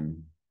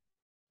opposition.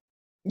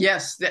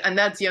 Yes, and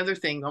that's the other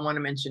thing I want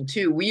to mention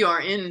too.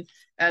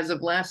 As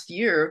of last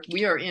year,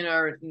 we are in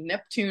our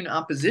Neptune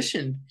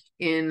opposition.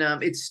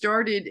 It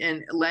started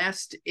in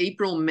last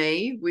April,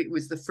 May. It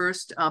was the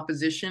first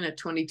opposition at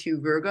 22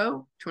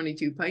 Virgo,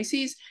 22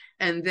 Pisces,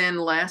 and then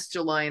last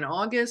July and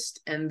August,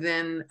 and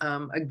then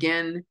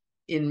again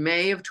in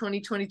May of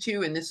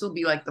 2022. And this will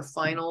be like the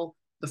final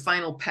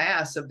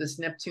pass of this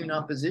Neptune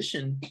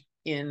opposition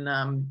in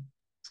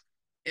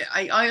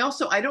I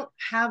don't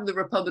have the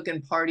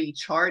Republican Party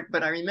chart,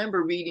 but I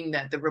remember reading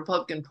that the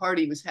Republican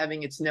Party was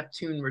having its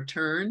Neptune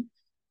return.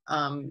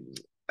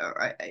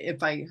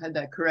 If I had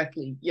that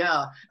correctly,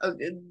 yeah.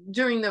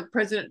 During the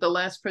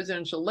last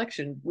presidential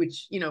election,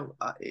 which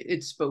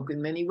it spoke in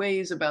many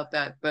ways about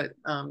that. But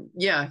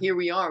yeah, here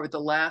we are with the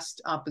last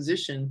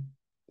opposition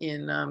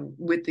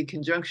with the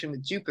conjunction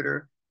with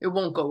Jupiter. It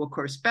won't go, of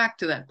course, back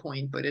to that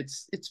point, but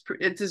it's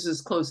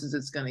as close as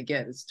it's going to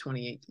get. It's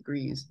 28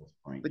 degrees,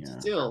 Point, but yeah.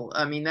 still,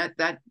 I mean that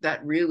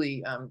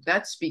really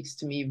that speaks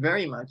to me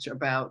very much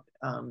about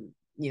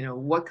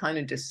what kind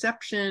of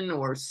deception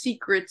or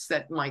secrets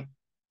that might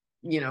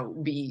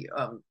be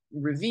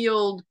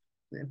revealed.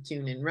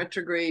 Neptune in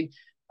retrograde,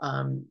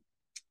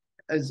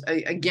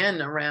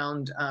 again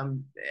around,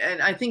 and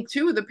I think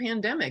too the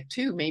pandemic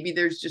too. Maybe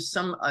there's just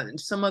some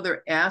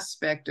other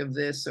aspect of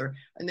this,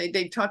 and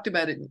they talked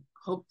about it.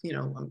 Hope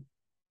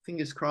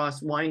fingers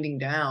crossed, winding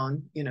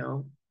down.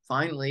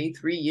 Finally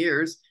 3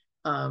 years.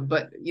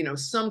 But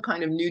some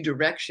kind of new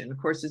direction. Of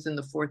course, it's in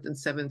the 4th and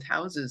 7th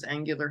houses,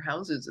 angular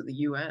houses of the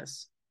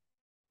U.S.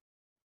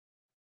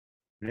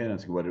 Yeah,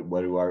 that's what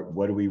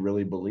do we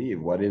really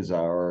believe? What is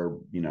our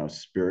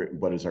spirit?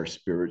 What is our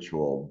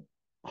spiritual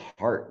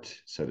heart,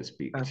 so to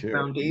speak, too? And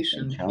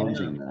Foundation.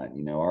 challenging that.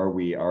 Are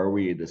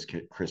we this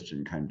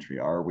Christian country?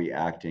 Are we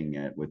acting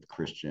it with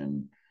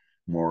Christian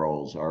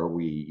morals? Are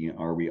we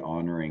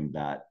honoring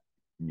that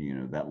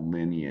that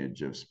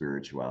lineage of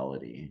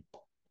spirituality?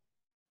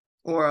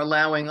 Or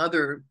allowing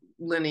other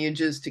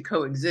lineages to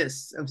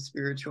coexist of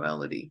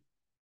spirituality.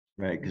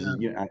 Right, because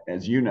Yeah.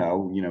 as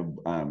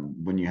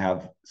when you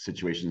have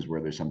situations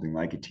where there's something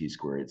like a T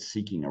square, it's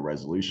seeking a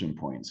resolution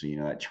point. So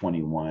that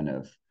 21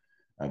 of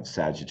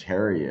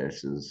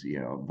Sagittarius is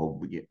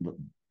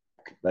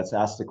let's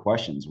ask the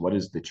questions. What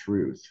is the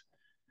truth?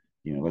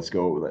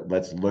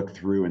 Let's look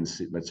through and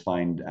see. Let's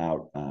find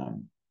out.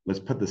 Let's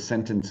put the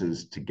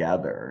sentences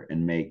together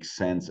and make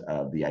sense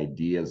of the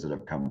ideas that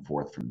have come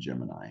forth from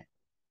Gemini.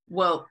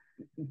 Well,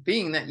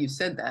 being that you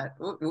said that,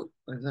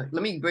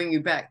 let me bring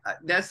you back.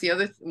 That's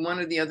one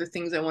of the other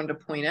things I wanted to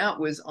point out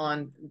was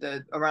on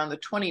around the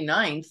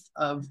 29th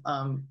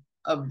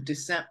of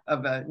December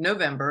of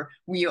November,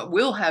 we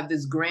will have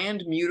this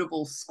grand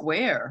mutable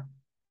square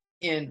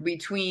in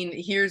between.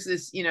 Here's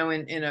this, in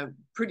a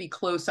pretty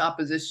close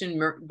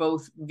opposition,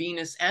 both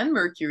Venus and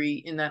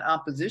Mercury in that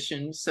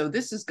opposition. So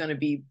this is going to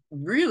be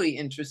really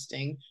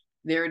interesting.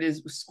 There it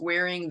is,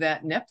 squaring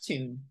that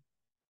Neptune.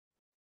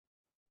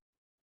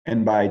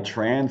 And by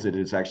transit,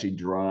 it's actually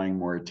drawing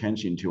more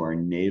attention to our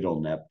natal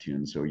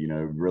Neptune. So,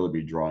 really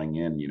be drawing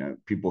in,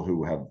 people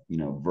who have,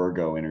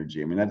 Virgo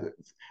energy.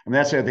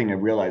 That's the other thing I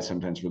realize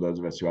sometimes for those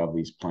of us who have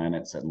these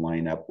planets that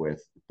line up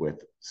with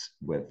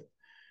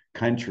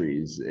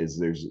countries is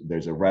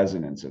there's a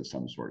resonance of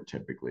some sort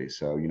typically.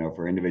 So,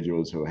 for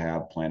individuals who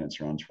have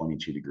planets around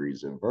 22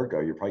 degrees of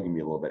Virgo, you're probably gonna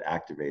be a little bit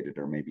activated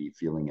or maybe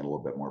feeling it a little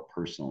bit more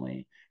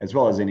personally, as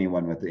well as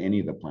anyone with any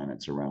of the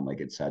planets around,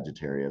 like it's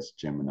Sagittarius,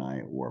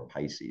 Gemini, or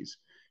Pisces,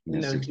 in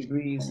those 16,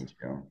 degrees.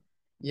 22.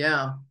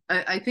 Yeah,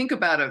 I think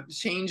about a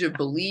change of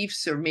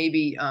beliefs, or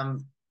maybe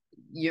when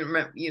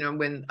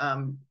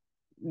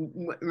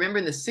remember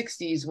in the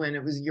 60s when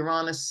it was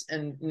Uranus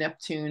and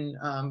Neptune,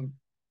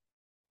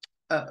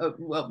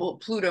 well,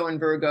 Pluto and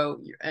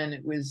Virgo, and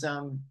it was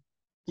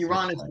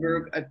Uranus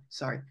Virgo,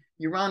 sorry,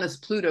 Uranus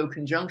Pluto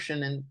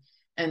conjunction,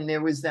 and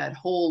there was that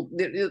whole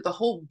the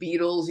whole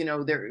Beatles,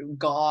 their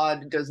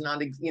God does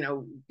not,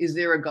 is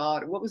there a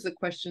God? What was the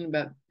question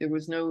about? There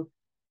was no.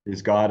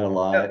 Is God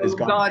alive? Is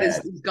God God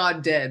dead? is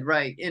God dead,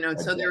 right? So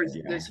Dead, there's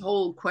yeah. this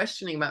whole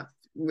questioning about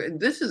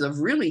this is a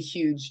really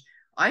huge.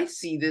 I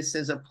see this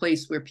as a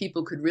place where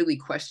people could really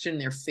question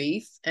their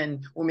faith,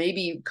 and or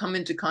maybe come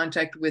into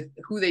contact with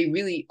who they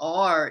really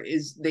are.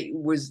 Is they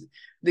was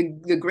the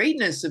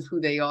greatness of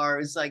who they are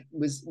is like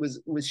was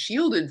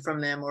shielded from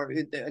them, or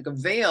like a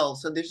veil.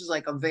 So there's just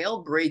like a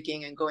veil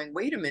breaking and going,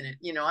 wait a minute,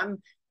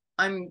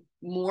 I'm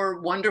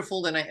more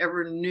wonderful than I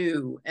ever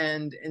knew.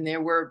 And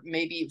there were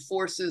maybe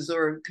forces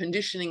or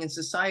conditioning in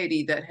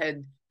society that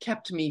had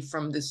kept me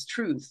from this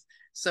truth.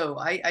 So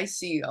I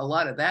see a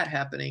lot of that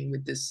happening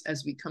with this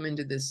as we come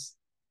into this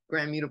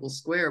grand mutable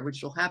square,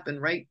 which will happen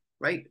right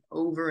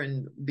over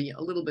and be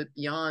a little bit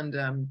beyond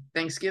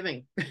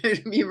Thanksgiving.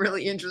 It'll be a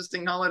really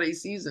interesting holiday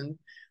season.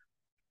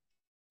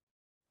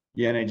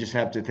 Yeah, and I just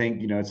have to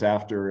think, it's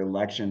after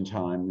election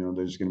time.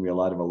 There's going to be a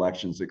lot of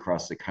elections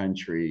across the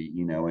country,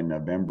 in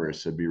November.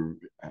 So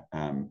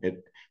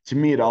it to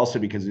me, it also,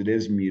 because it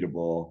is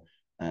mutable,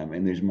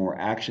 and there's more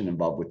action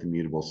involved with the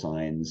mutable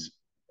signs.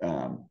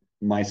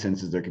 My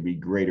sense is there could be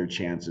greater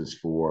chances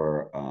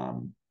for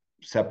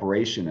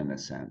separation in a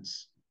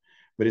sense,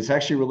 but it's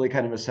actually really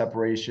kind of a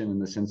separation in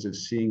the sense of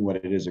seeing what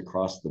it is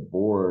across the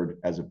board,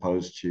 as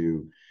opposed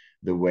to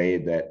the way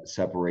that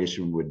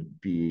separation would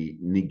be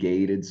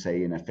negated,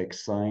 say, in a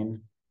fixed sign.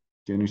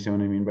 Do you understand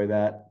what I mean by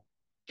that?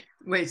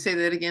 Wait, say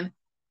that again.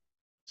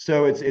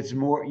 So it's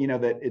more,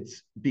 that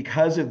it's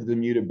because of the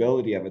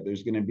mutability of it,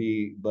 there's going to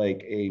be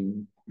like a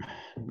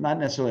not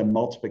necessarily a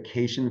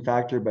multiplication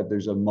factor, but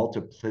there's a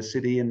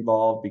multiplicity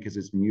involved because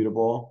it's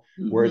mutable.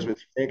 Whereas Mm-hmm.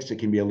 with fixed, it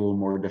can be a little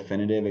more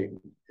definitive.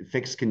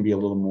 Fixed can be a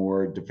little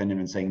more definitive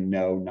in saying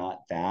no,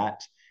 not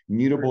that.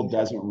 Mutable Right.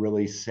 doesn't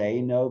really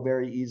say no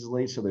very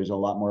easily, so there's a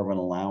lot more of an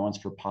allowance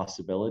for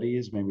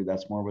possibilities. Maybe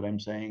that's more what I'm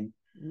saying.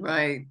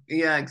 Right.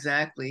 Yeah,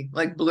 exactly.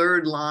 Like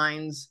blurred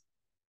lines.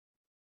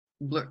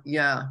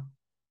 Yeah.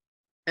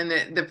 And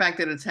the fact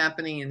that it's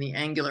happening in the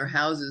angular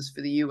houses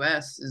for the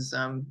US is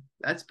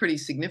that's pretty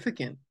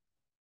significant.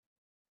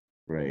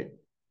 Right.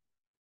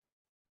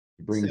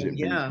 So It brings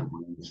yeah.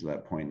 awareness to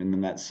that point, and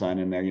then that sun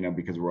in there,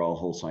 because we're all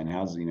whole sign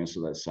houses,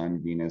 so that sun,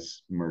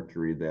 Venus,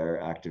 Mercury there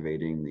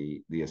activating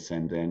the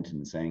ascendant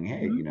and saying,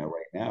 hey, Mhm.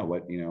 right now,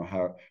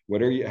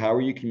 how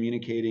are you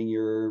communicating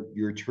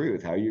your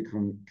truth? How are you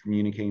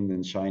communicating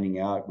and shining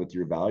out with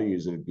your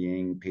values of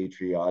being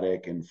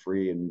patriotic and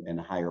free and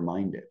higher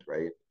minded,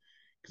 right?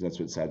 Because that's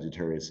what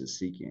Sagittarius is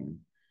seeking.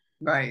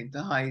 Right.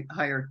 The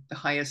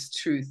highest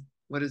truth.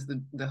 What is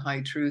the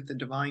high truth, the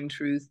divine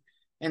truth?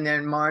 And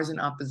then Mars in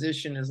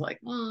opposition is like,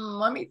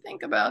 let me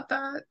think about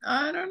that.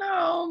 I don't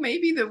know.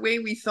 Maybe the way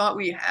we thought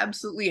we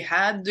absolutely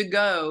had to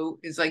go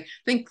is like,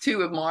 think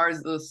too of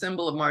Mars, the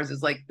symbol of Mars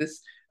is like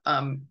this,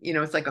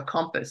 it's like a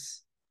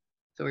compass.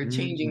 So we're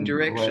changing Oh, I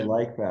direction.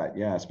 like that.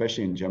 Yeah,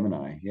 especially in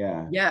Gemini.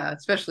 Yeah. Yeah,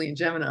 especially in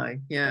Gemini.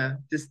 Yeah.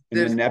 Just And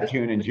then there's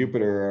Neptune and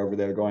Jupiter are over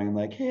there going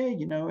like, hey,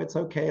 it's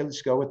okay.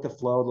 Let's go with the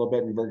flow a little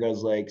bit. And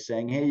Virgo's like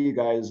saying, hey, you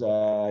guys,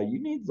 you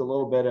need a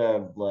little bit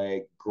of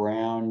like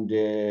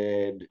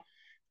grounded,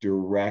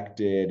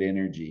 directed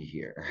energy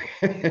here.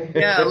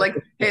 Yeah, like,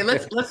 hey,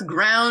 let's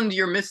ground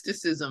your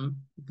mysticism.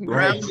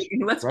 Right.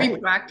 Let's be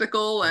Right.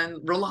 practical and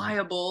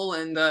reliable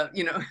and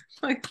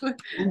like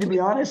And to be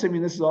honest,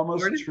 this is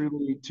almost Lord.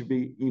 truly to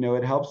be,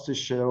 it helps to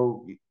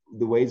show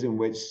the ways in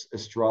which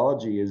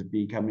astrology is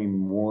becoming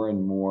more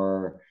and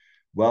more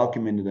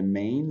welcome into the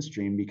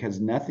mainstream, because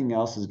nothing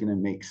else is going to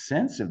make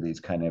sense of these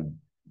kind of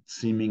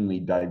seemingly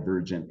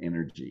divergent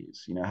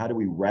energies. How do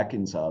we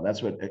reconcile?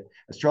 That's what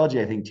astrology,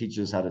 I think,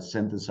 teaches us, how to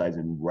synthesize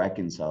and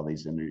reconcile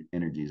these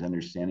energies,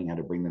 understanding how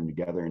to bring them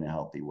together in a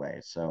healthy way.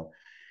 So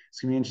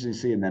it's going to be interesting to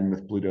see. And then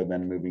with Pluto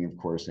then moving, of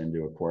course,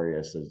 into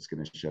Aquarius, that it's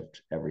going to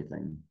shift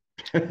everything.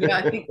 Yeah,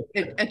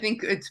 I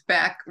think it's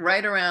back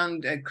right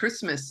around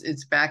Christmas.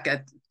 It's back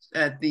at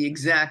the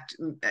exact,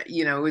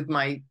 with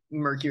my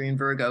Mercury and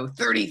Virgo,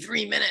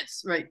 33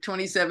 minutes, right?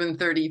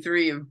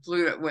 27:33 of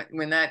Pluto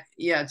when that,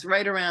 yeah, it's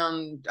right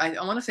around, I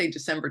want to say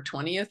December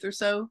 20th or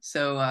so.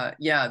 So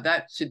yeah,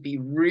 that should be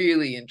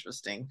really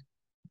interesting.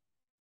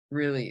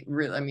 Really,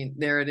 really, I mean,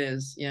 there it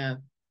is. Yeah.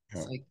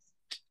 It's like,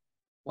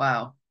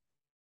 wow.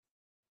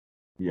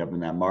 Yep,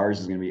 and that Mars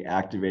is going to be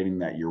activating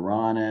that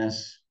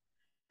Uranus.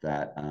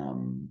 That I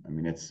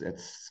mean, it's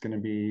going to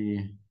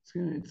be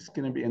it's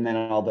going to be, and then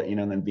all the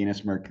and then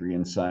Venus, Mercury,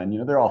 and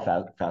Sun. They're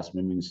all fast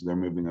moving, so they're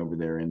moving over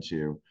there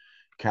into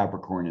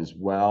Capricorn as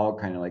well.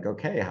 Kind of like,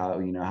 okay, how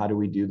do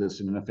we do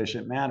this in an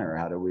efficient manner?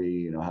 How do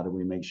we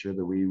make sure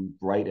that we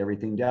write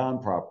everything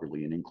down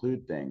properly and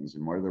include things,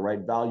 and what are the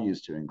right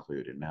values to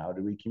include, and how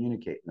do we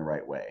communicate in the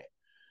right way?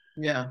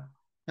 Yeah.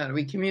 How do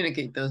we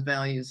communicate those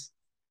values?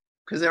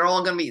 Because they're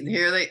all going to be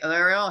here.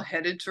 They're all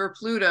headed for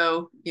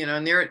Pluto,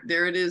 and there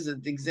it is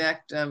at the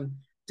exact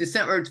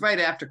December. It's right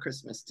after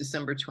Christmas,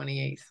 December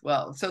 28th.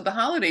 Well, so the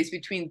holidays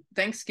between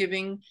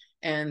Thanksgiving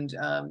and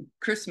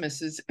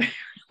Christmas is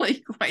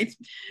really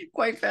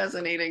quite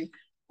fascinating.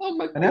 Oh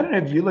my And I goodness. don't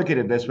know if you look at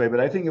it this way, but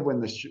I think of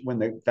when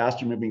the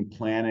faster moving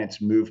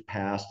planets move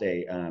past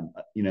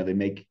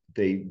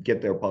they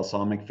get their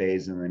balsamic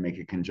phase and they make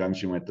a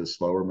conjunction with the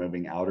slower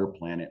moving outer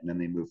planet, and then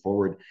they move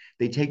forward.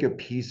 They take a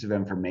piece of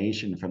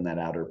information from that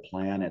outer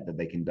planet that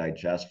they can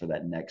digest for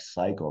that next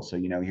cycle. So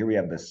here we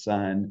have the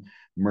Sun,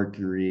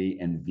 Mercury,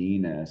 and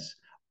Venus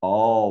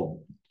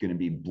all going to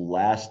be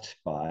blessed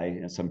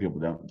by, some people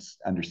don't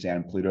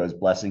understand Pluto as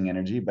blessing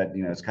energy, but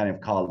it's kind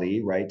of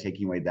Kali, right?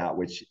 Taking away that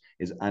which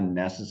is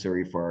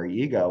unnecessary for our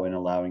ego and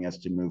allowing us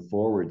to move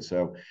forward.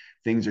 So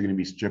things are going to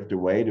be stripped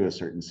away to a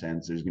certain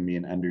sense. There's going to be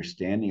an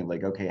understanding of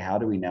like, okay, how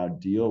do we now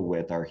deal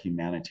with our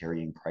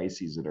humanitarian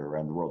crises that are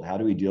around the world? How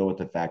do we deal with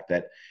the fact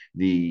that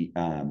the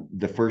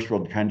first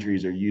world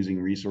countries are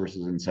using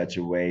resources in such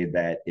a way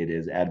that it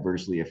is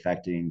adversely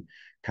affecting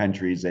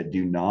countries that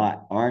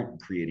aren't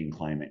creating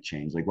climate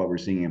change, like what we're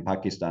seeing in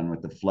Pakistan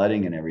with the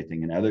flooding and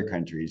everything, in other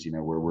countries,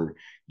 where we're,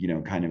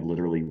 kind of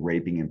literally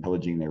raping and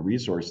pillaging their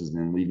resources and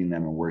then leaving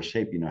them in worse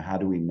shape. How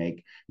do we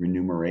make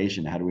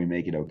remuneration? How do we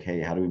make it okay?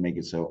 How do we make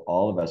it so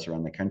all of us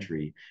around the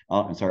country,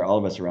 all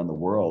of us around the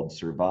world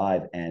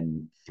survive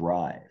and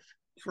thrive?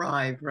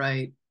 Thrive,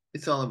 right?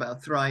 It's all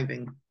about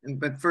thriving.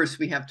 But first,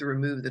 we have to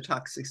remove the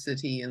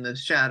toxicity and the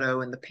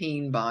shadow and the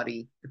pain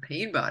body. The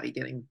pain body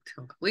getting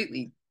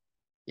completely,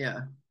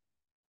 yeah,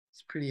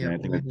 it's pretty And I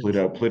think with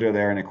outrageous. Pluto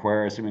there in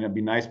Aquarius, I mean, it'd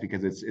be nice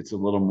because it's a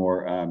little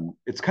more,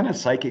 it's kind of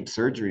psychic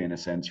surgery in a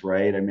sense,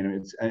 right? I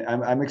mean,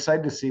 I'm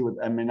excited to see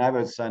I mean, I have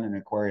a sun in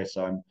Aquarius,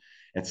 so I'm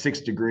at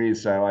 6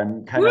 degrees, so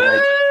I'm kind of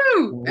like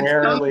Woo! It's coming for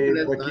warily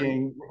this one.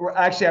 looking.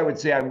 Actually, I would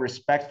say I'm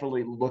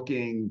respectfully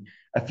looking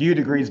a few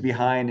degrees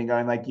behind and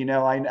going like,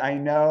 I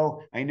know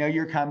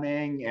you're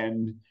coming,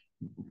 and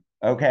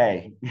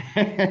okay.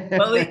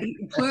 Well,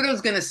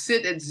 Pluto's going to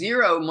sit at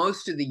zero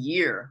most of the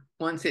year.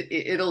 Once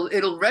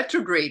it'll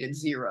retrograde at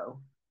zero,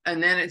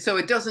 and then so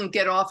it doesn't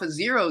get off of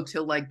zero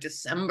till like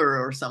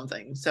December or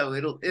something. So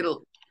we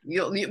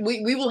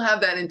will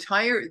have that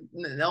entire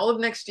all of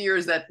next year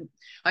is that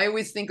I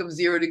always think of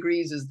 0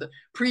 degrees as the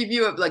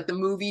preview of like the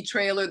movie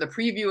trailer, the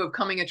preview of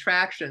coming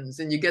attractions,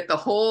 and you get the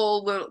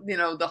whole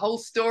the whole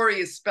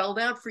story is spelled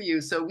out for you.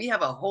 So we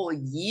have a whole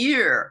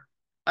year.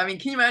 I mean,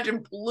 can you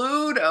imagine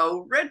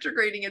Pluto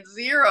retrograding at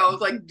zero?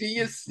 It's like, do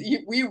you see?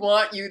 We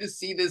want you to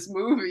see this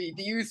movie.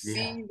 Do you Yeah,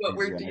 see what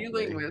we're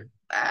dealing exactly. with?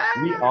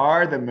 Ah, We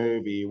are the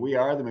movie. We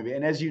are the movie.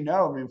 And as you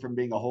know, I mean, from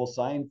being a whole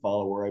sign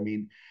follower, I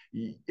mean,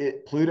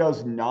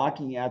 Pluto's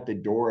knocking at the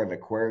door of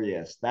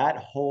Aquarius. That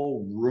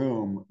whole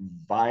room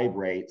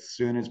vibrates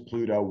soon as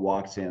Pluto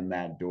walks in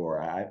that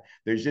door.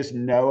 There's just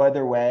no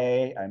other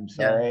way. I'm yeah.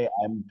 sorry.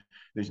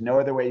 There's no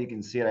other way you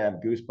can see it. I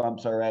have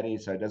goosebumps already.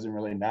 So it doesn't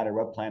really matter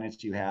what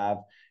planets you have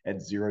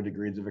at 0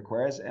 degrees of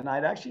Aquarius. And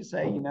I'd actually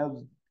say,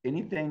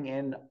 anything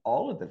in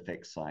all of the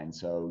fixed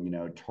signs. So,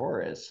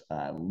 Taurus,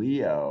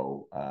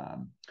 Leo,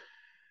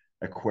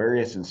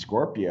 Aquarius, and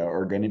Scorpio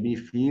are going to be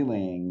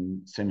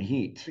feeling some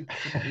heat.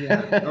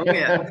 Yeah. Oh,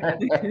 yeah.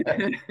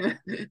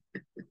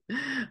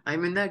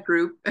 I'm in that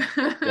group.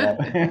 Yeah.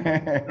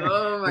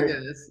 Oh my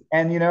goodness.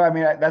 And I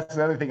mean, that's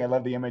the other thing. I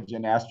love the image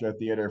in Astro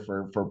Theater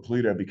for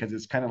Pluto because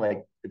it's kind of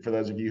like, for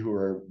those of you who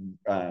are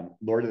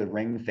Lord of the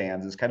Ring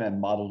fans, it's kind of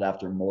modeled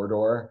after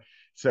Mordor.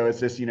 So it's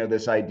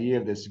this idea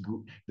of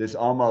this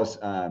almost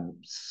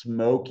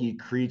smoky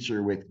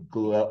creature with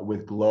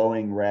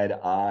glowing red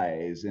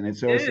eyes, and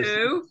it's just,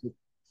 Ew.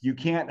 you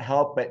can't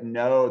help but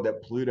know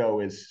that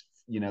Pluto is,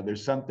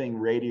 there's something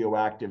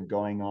radioactive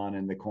going on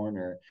in the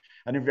corner.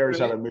 I don't know if you ever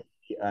saw Right. the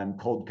movie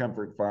Cold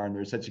Comfort Farm.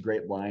 There's such a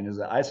great line, is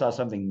that I saw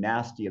something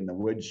nasty in the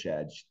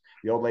woodshed.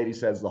 The old lady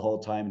says the whole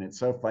time, and it's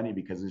so funny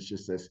because it's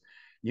just this,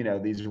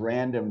 these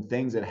random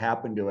things that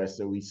happen to us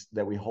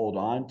that we hold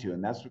on to,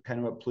 and that's kind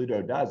of what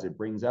Pluto does. It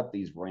brings up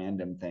these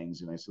random things,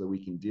 so that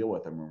we can deal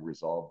with them and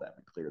resolve them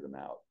and clear them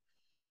out.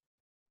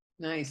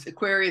 Nice.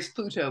 Aquarius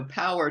Pluto,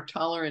 power,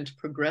 tolerant,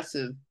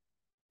 progressive.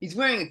 He's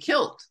wearing a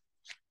kilt.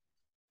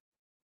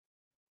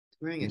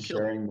 He's wearing a And kilt.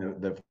 sharing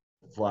the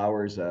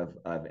flowers of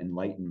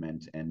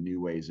enlightenment and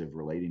new ways of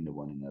relating to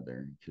one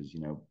another, because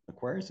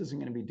Aquarius isn't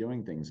going to be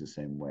doing things the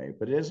same way,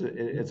 but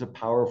it's a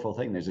powerful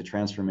thing. There's a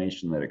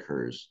transformation that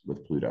occurs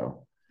with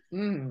Pluto.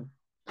 Mm.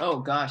 Oh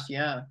gosh,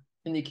 yeah.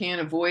 and you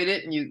can't avoid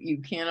it, and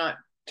you cannot,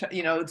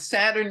 you know,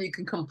 Saturn you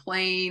can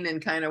complain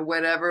and kind of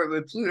whatever,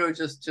 but Pluto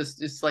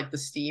just like the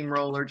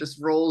steamroller,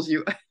 just rolls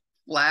you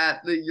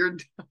flat. You're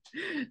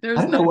I there's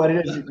don't know nothing. what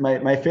it is.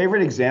 My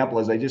favorite example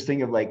is I just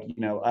think of like,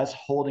 us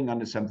holding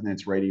onto something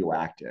that's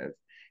radioactive.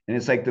 And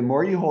it's like the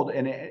more you hold,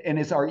 and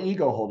it's our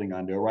ego holding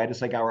onto it, right?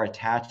 It's like our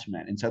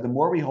attachment. And so the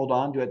more we hold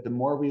on to it, the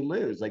more we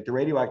lose. Like the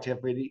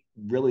radioactivity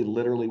really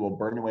literally will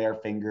burn away our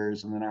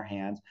fingers and then our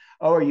hands.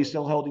 Oh, are you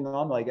still holding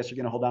on? Well, I guess you're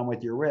going to hold on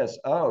with your wrists.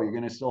 Oh, you're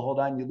going to still hold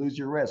on. You lose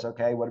your wrists.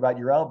 Okay. What about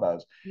your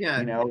elbows? Yeah,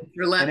 You know, it's and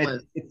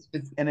relentless. It's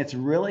it's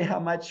really how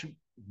much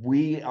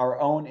we, our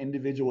own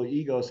individual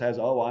ego says,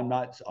 oh, I'm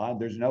not,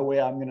 there's no way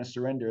I'm going to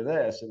surrender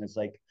this. And it's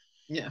like,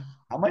 yeah.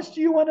 how much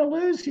do you want to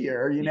lose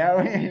here? Yeah.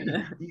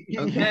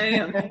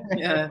 Okay.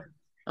 Yeah.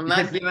 I'm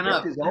Because not the giving gift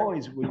up. is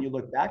always, when you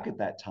look back at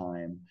that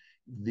time,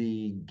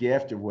 the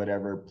gift of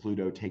whatever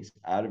Pluto takes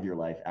out of your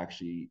life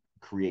actually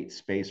creates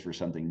space for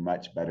something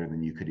much better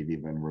than you could have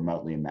even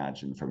remotely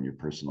imagined from your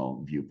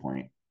personal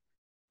viewpoint.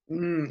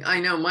 I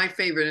know my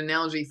favorite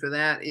analogy for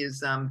that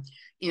is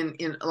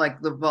in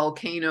like the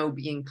volcano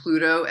being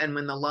Pluto, and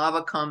when the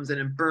lava comes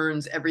and it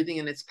burns everything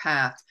in its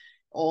path,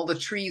 all the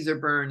trees are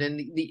burned, and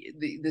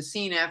the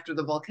scene after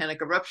the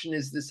volcanic eruption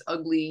is this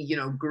ugly, you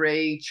know,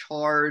 gray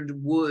charred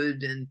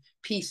wood and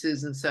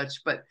pieces and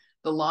such. But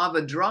the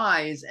lava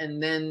dries,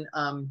 and then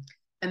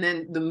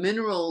the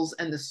minerals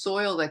and the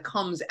soil that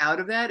comes out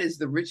of that is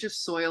the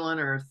richest soil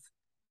on earth.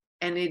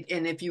 And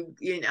if you,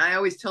 and I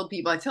always tell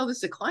people, I tell this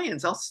to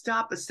clients, I'll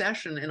stop a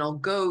session and I'll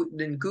go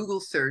and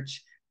Google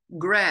search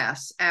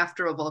grass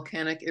after a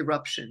volcanic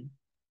eruption.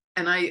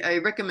 And I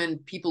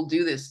recommend people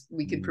do this.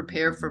 We could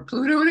prepare for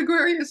Pluto and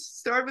Aquarius.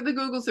 Start with the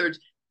Google search.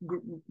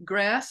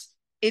 Grass.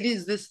 It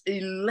is this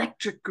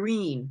electric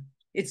green.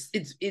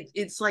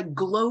 It's like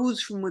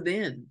glows from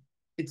within.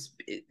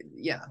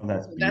 Yeah. Oh,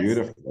 that's That's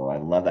beautiful. I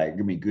love that.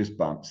 Give me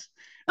goosebumps.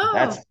 oh,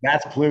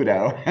 That's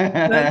Pluto.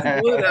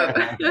 that's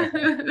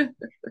Pluto.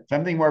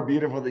 Something more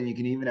beautiful than you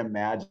can even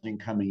imagine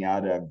coming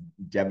out of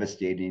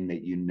devastating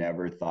that you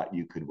never thought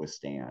you could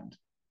withstand.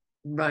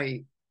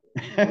 Right.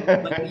 Like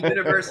the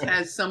universe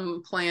has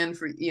some plan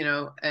for, you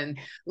know. And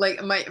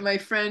like my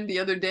friend the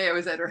other day, I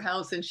was at her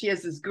house and she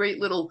has this great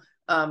little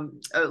a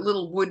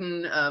little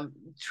wooden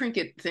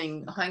trinket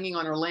thing hanging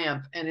on her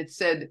lamp, and it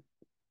said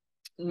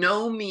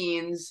no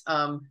means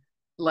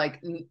like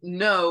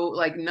no,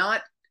 like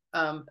not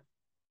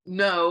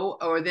no,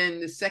 or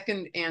then the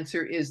second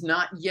answer is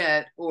not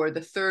yet, or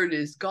the third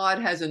is God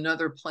has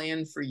another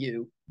plan for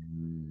you.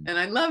 Mm. And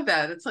I love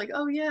that. It's like,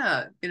 oh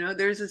yeah, you know,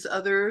 there's this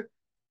other,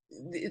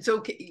 it's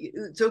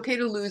okay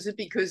to lose it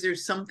because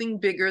there's something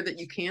bigger that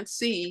you can't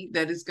see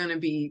that is going to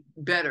be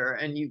better,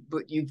 and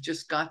but you've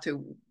just got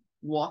to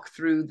walk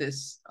through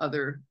this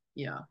other,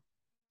 yeah.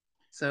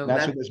 So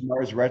That's that's what this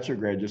Mars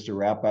retrograde, just to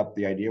wrap up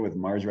the idea with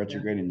Mars yeah.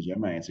 retrograde in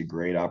Gemini, it's a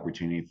great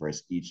opportunity for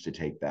us each to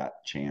take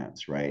that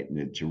chance, right?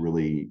 And to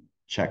really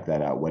check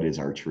that out. What is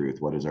our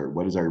truth? What is our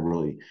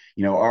really,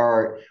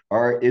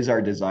 is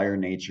our desire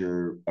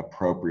nature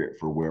appropriate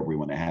for where we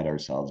want to head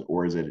ourselves,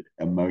 or is it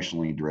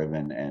emotionally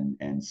driven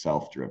and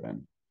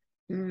self-driven?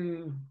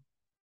 Mm,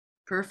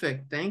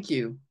 perfect. Thank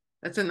you.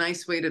 That's a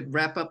nice way to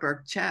wrap up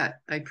our chat.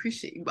 I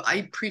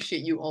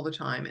appreciate you all the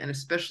time, and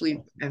especially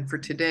and for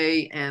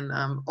today, and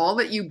all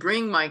that you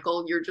bring,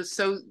 Michael. You're just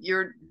so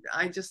you're.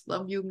 I just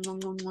love you.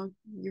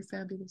 You're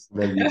fabulous.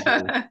 Love you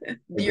too.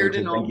 Beard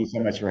and Thank all. you so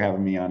much for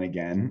having me on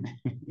again.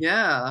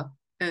 Yeah.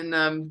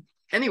 And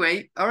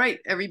anyway, all right,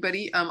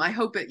 everybody. I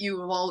hope that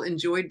you have all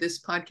enjoyed this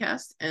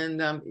podcast,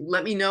 and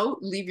let me know,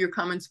 leave your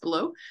comments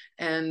below,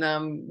 and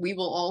we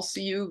will all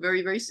see you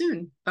very, very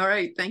soon. All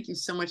right. Thank you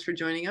so much for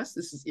joining us.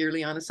 This is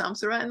Irliana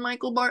Samsara and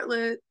Michael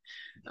Bartlett.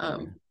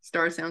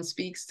 Star Sound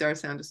Speaks, Star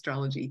Sound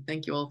Astrology.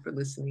 Thank you all for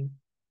listening.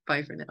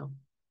 Bye for now.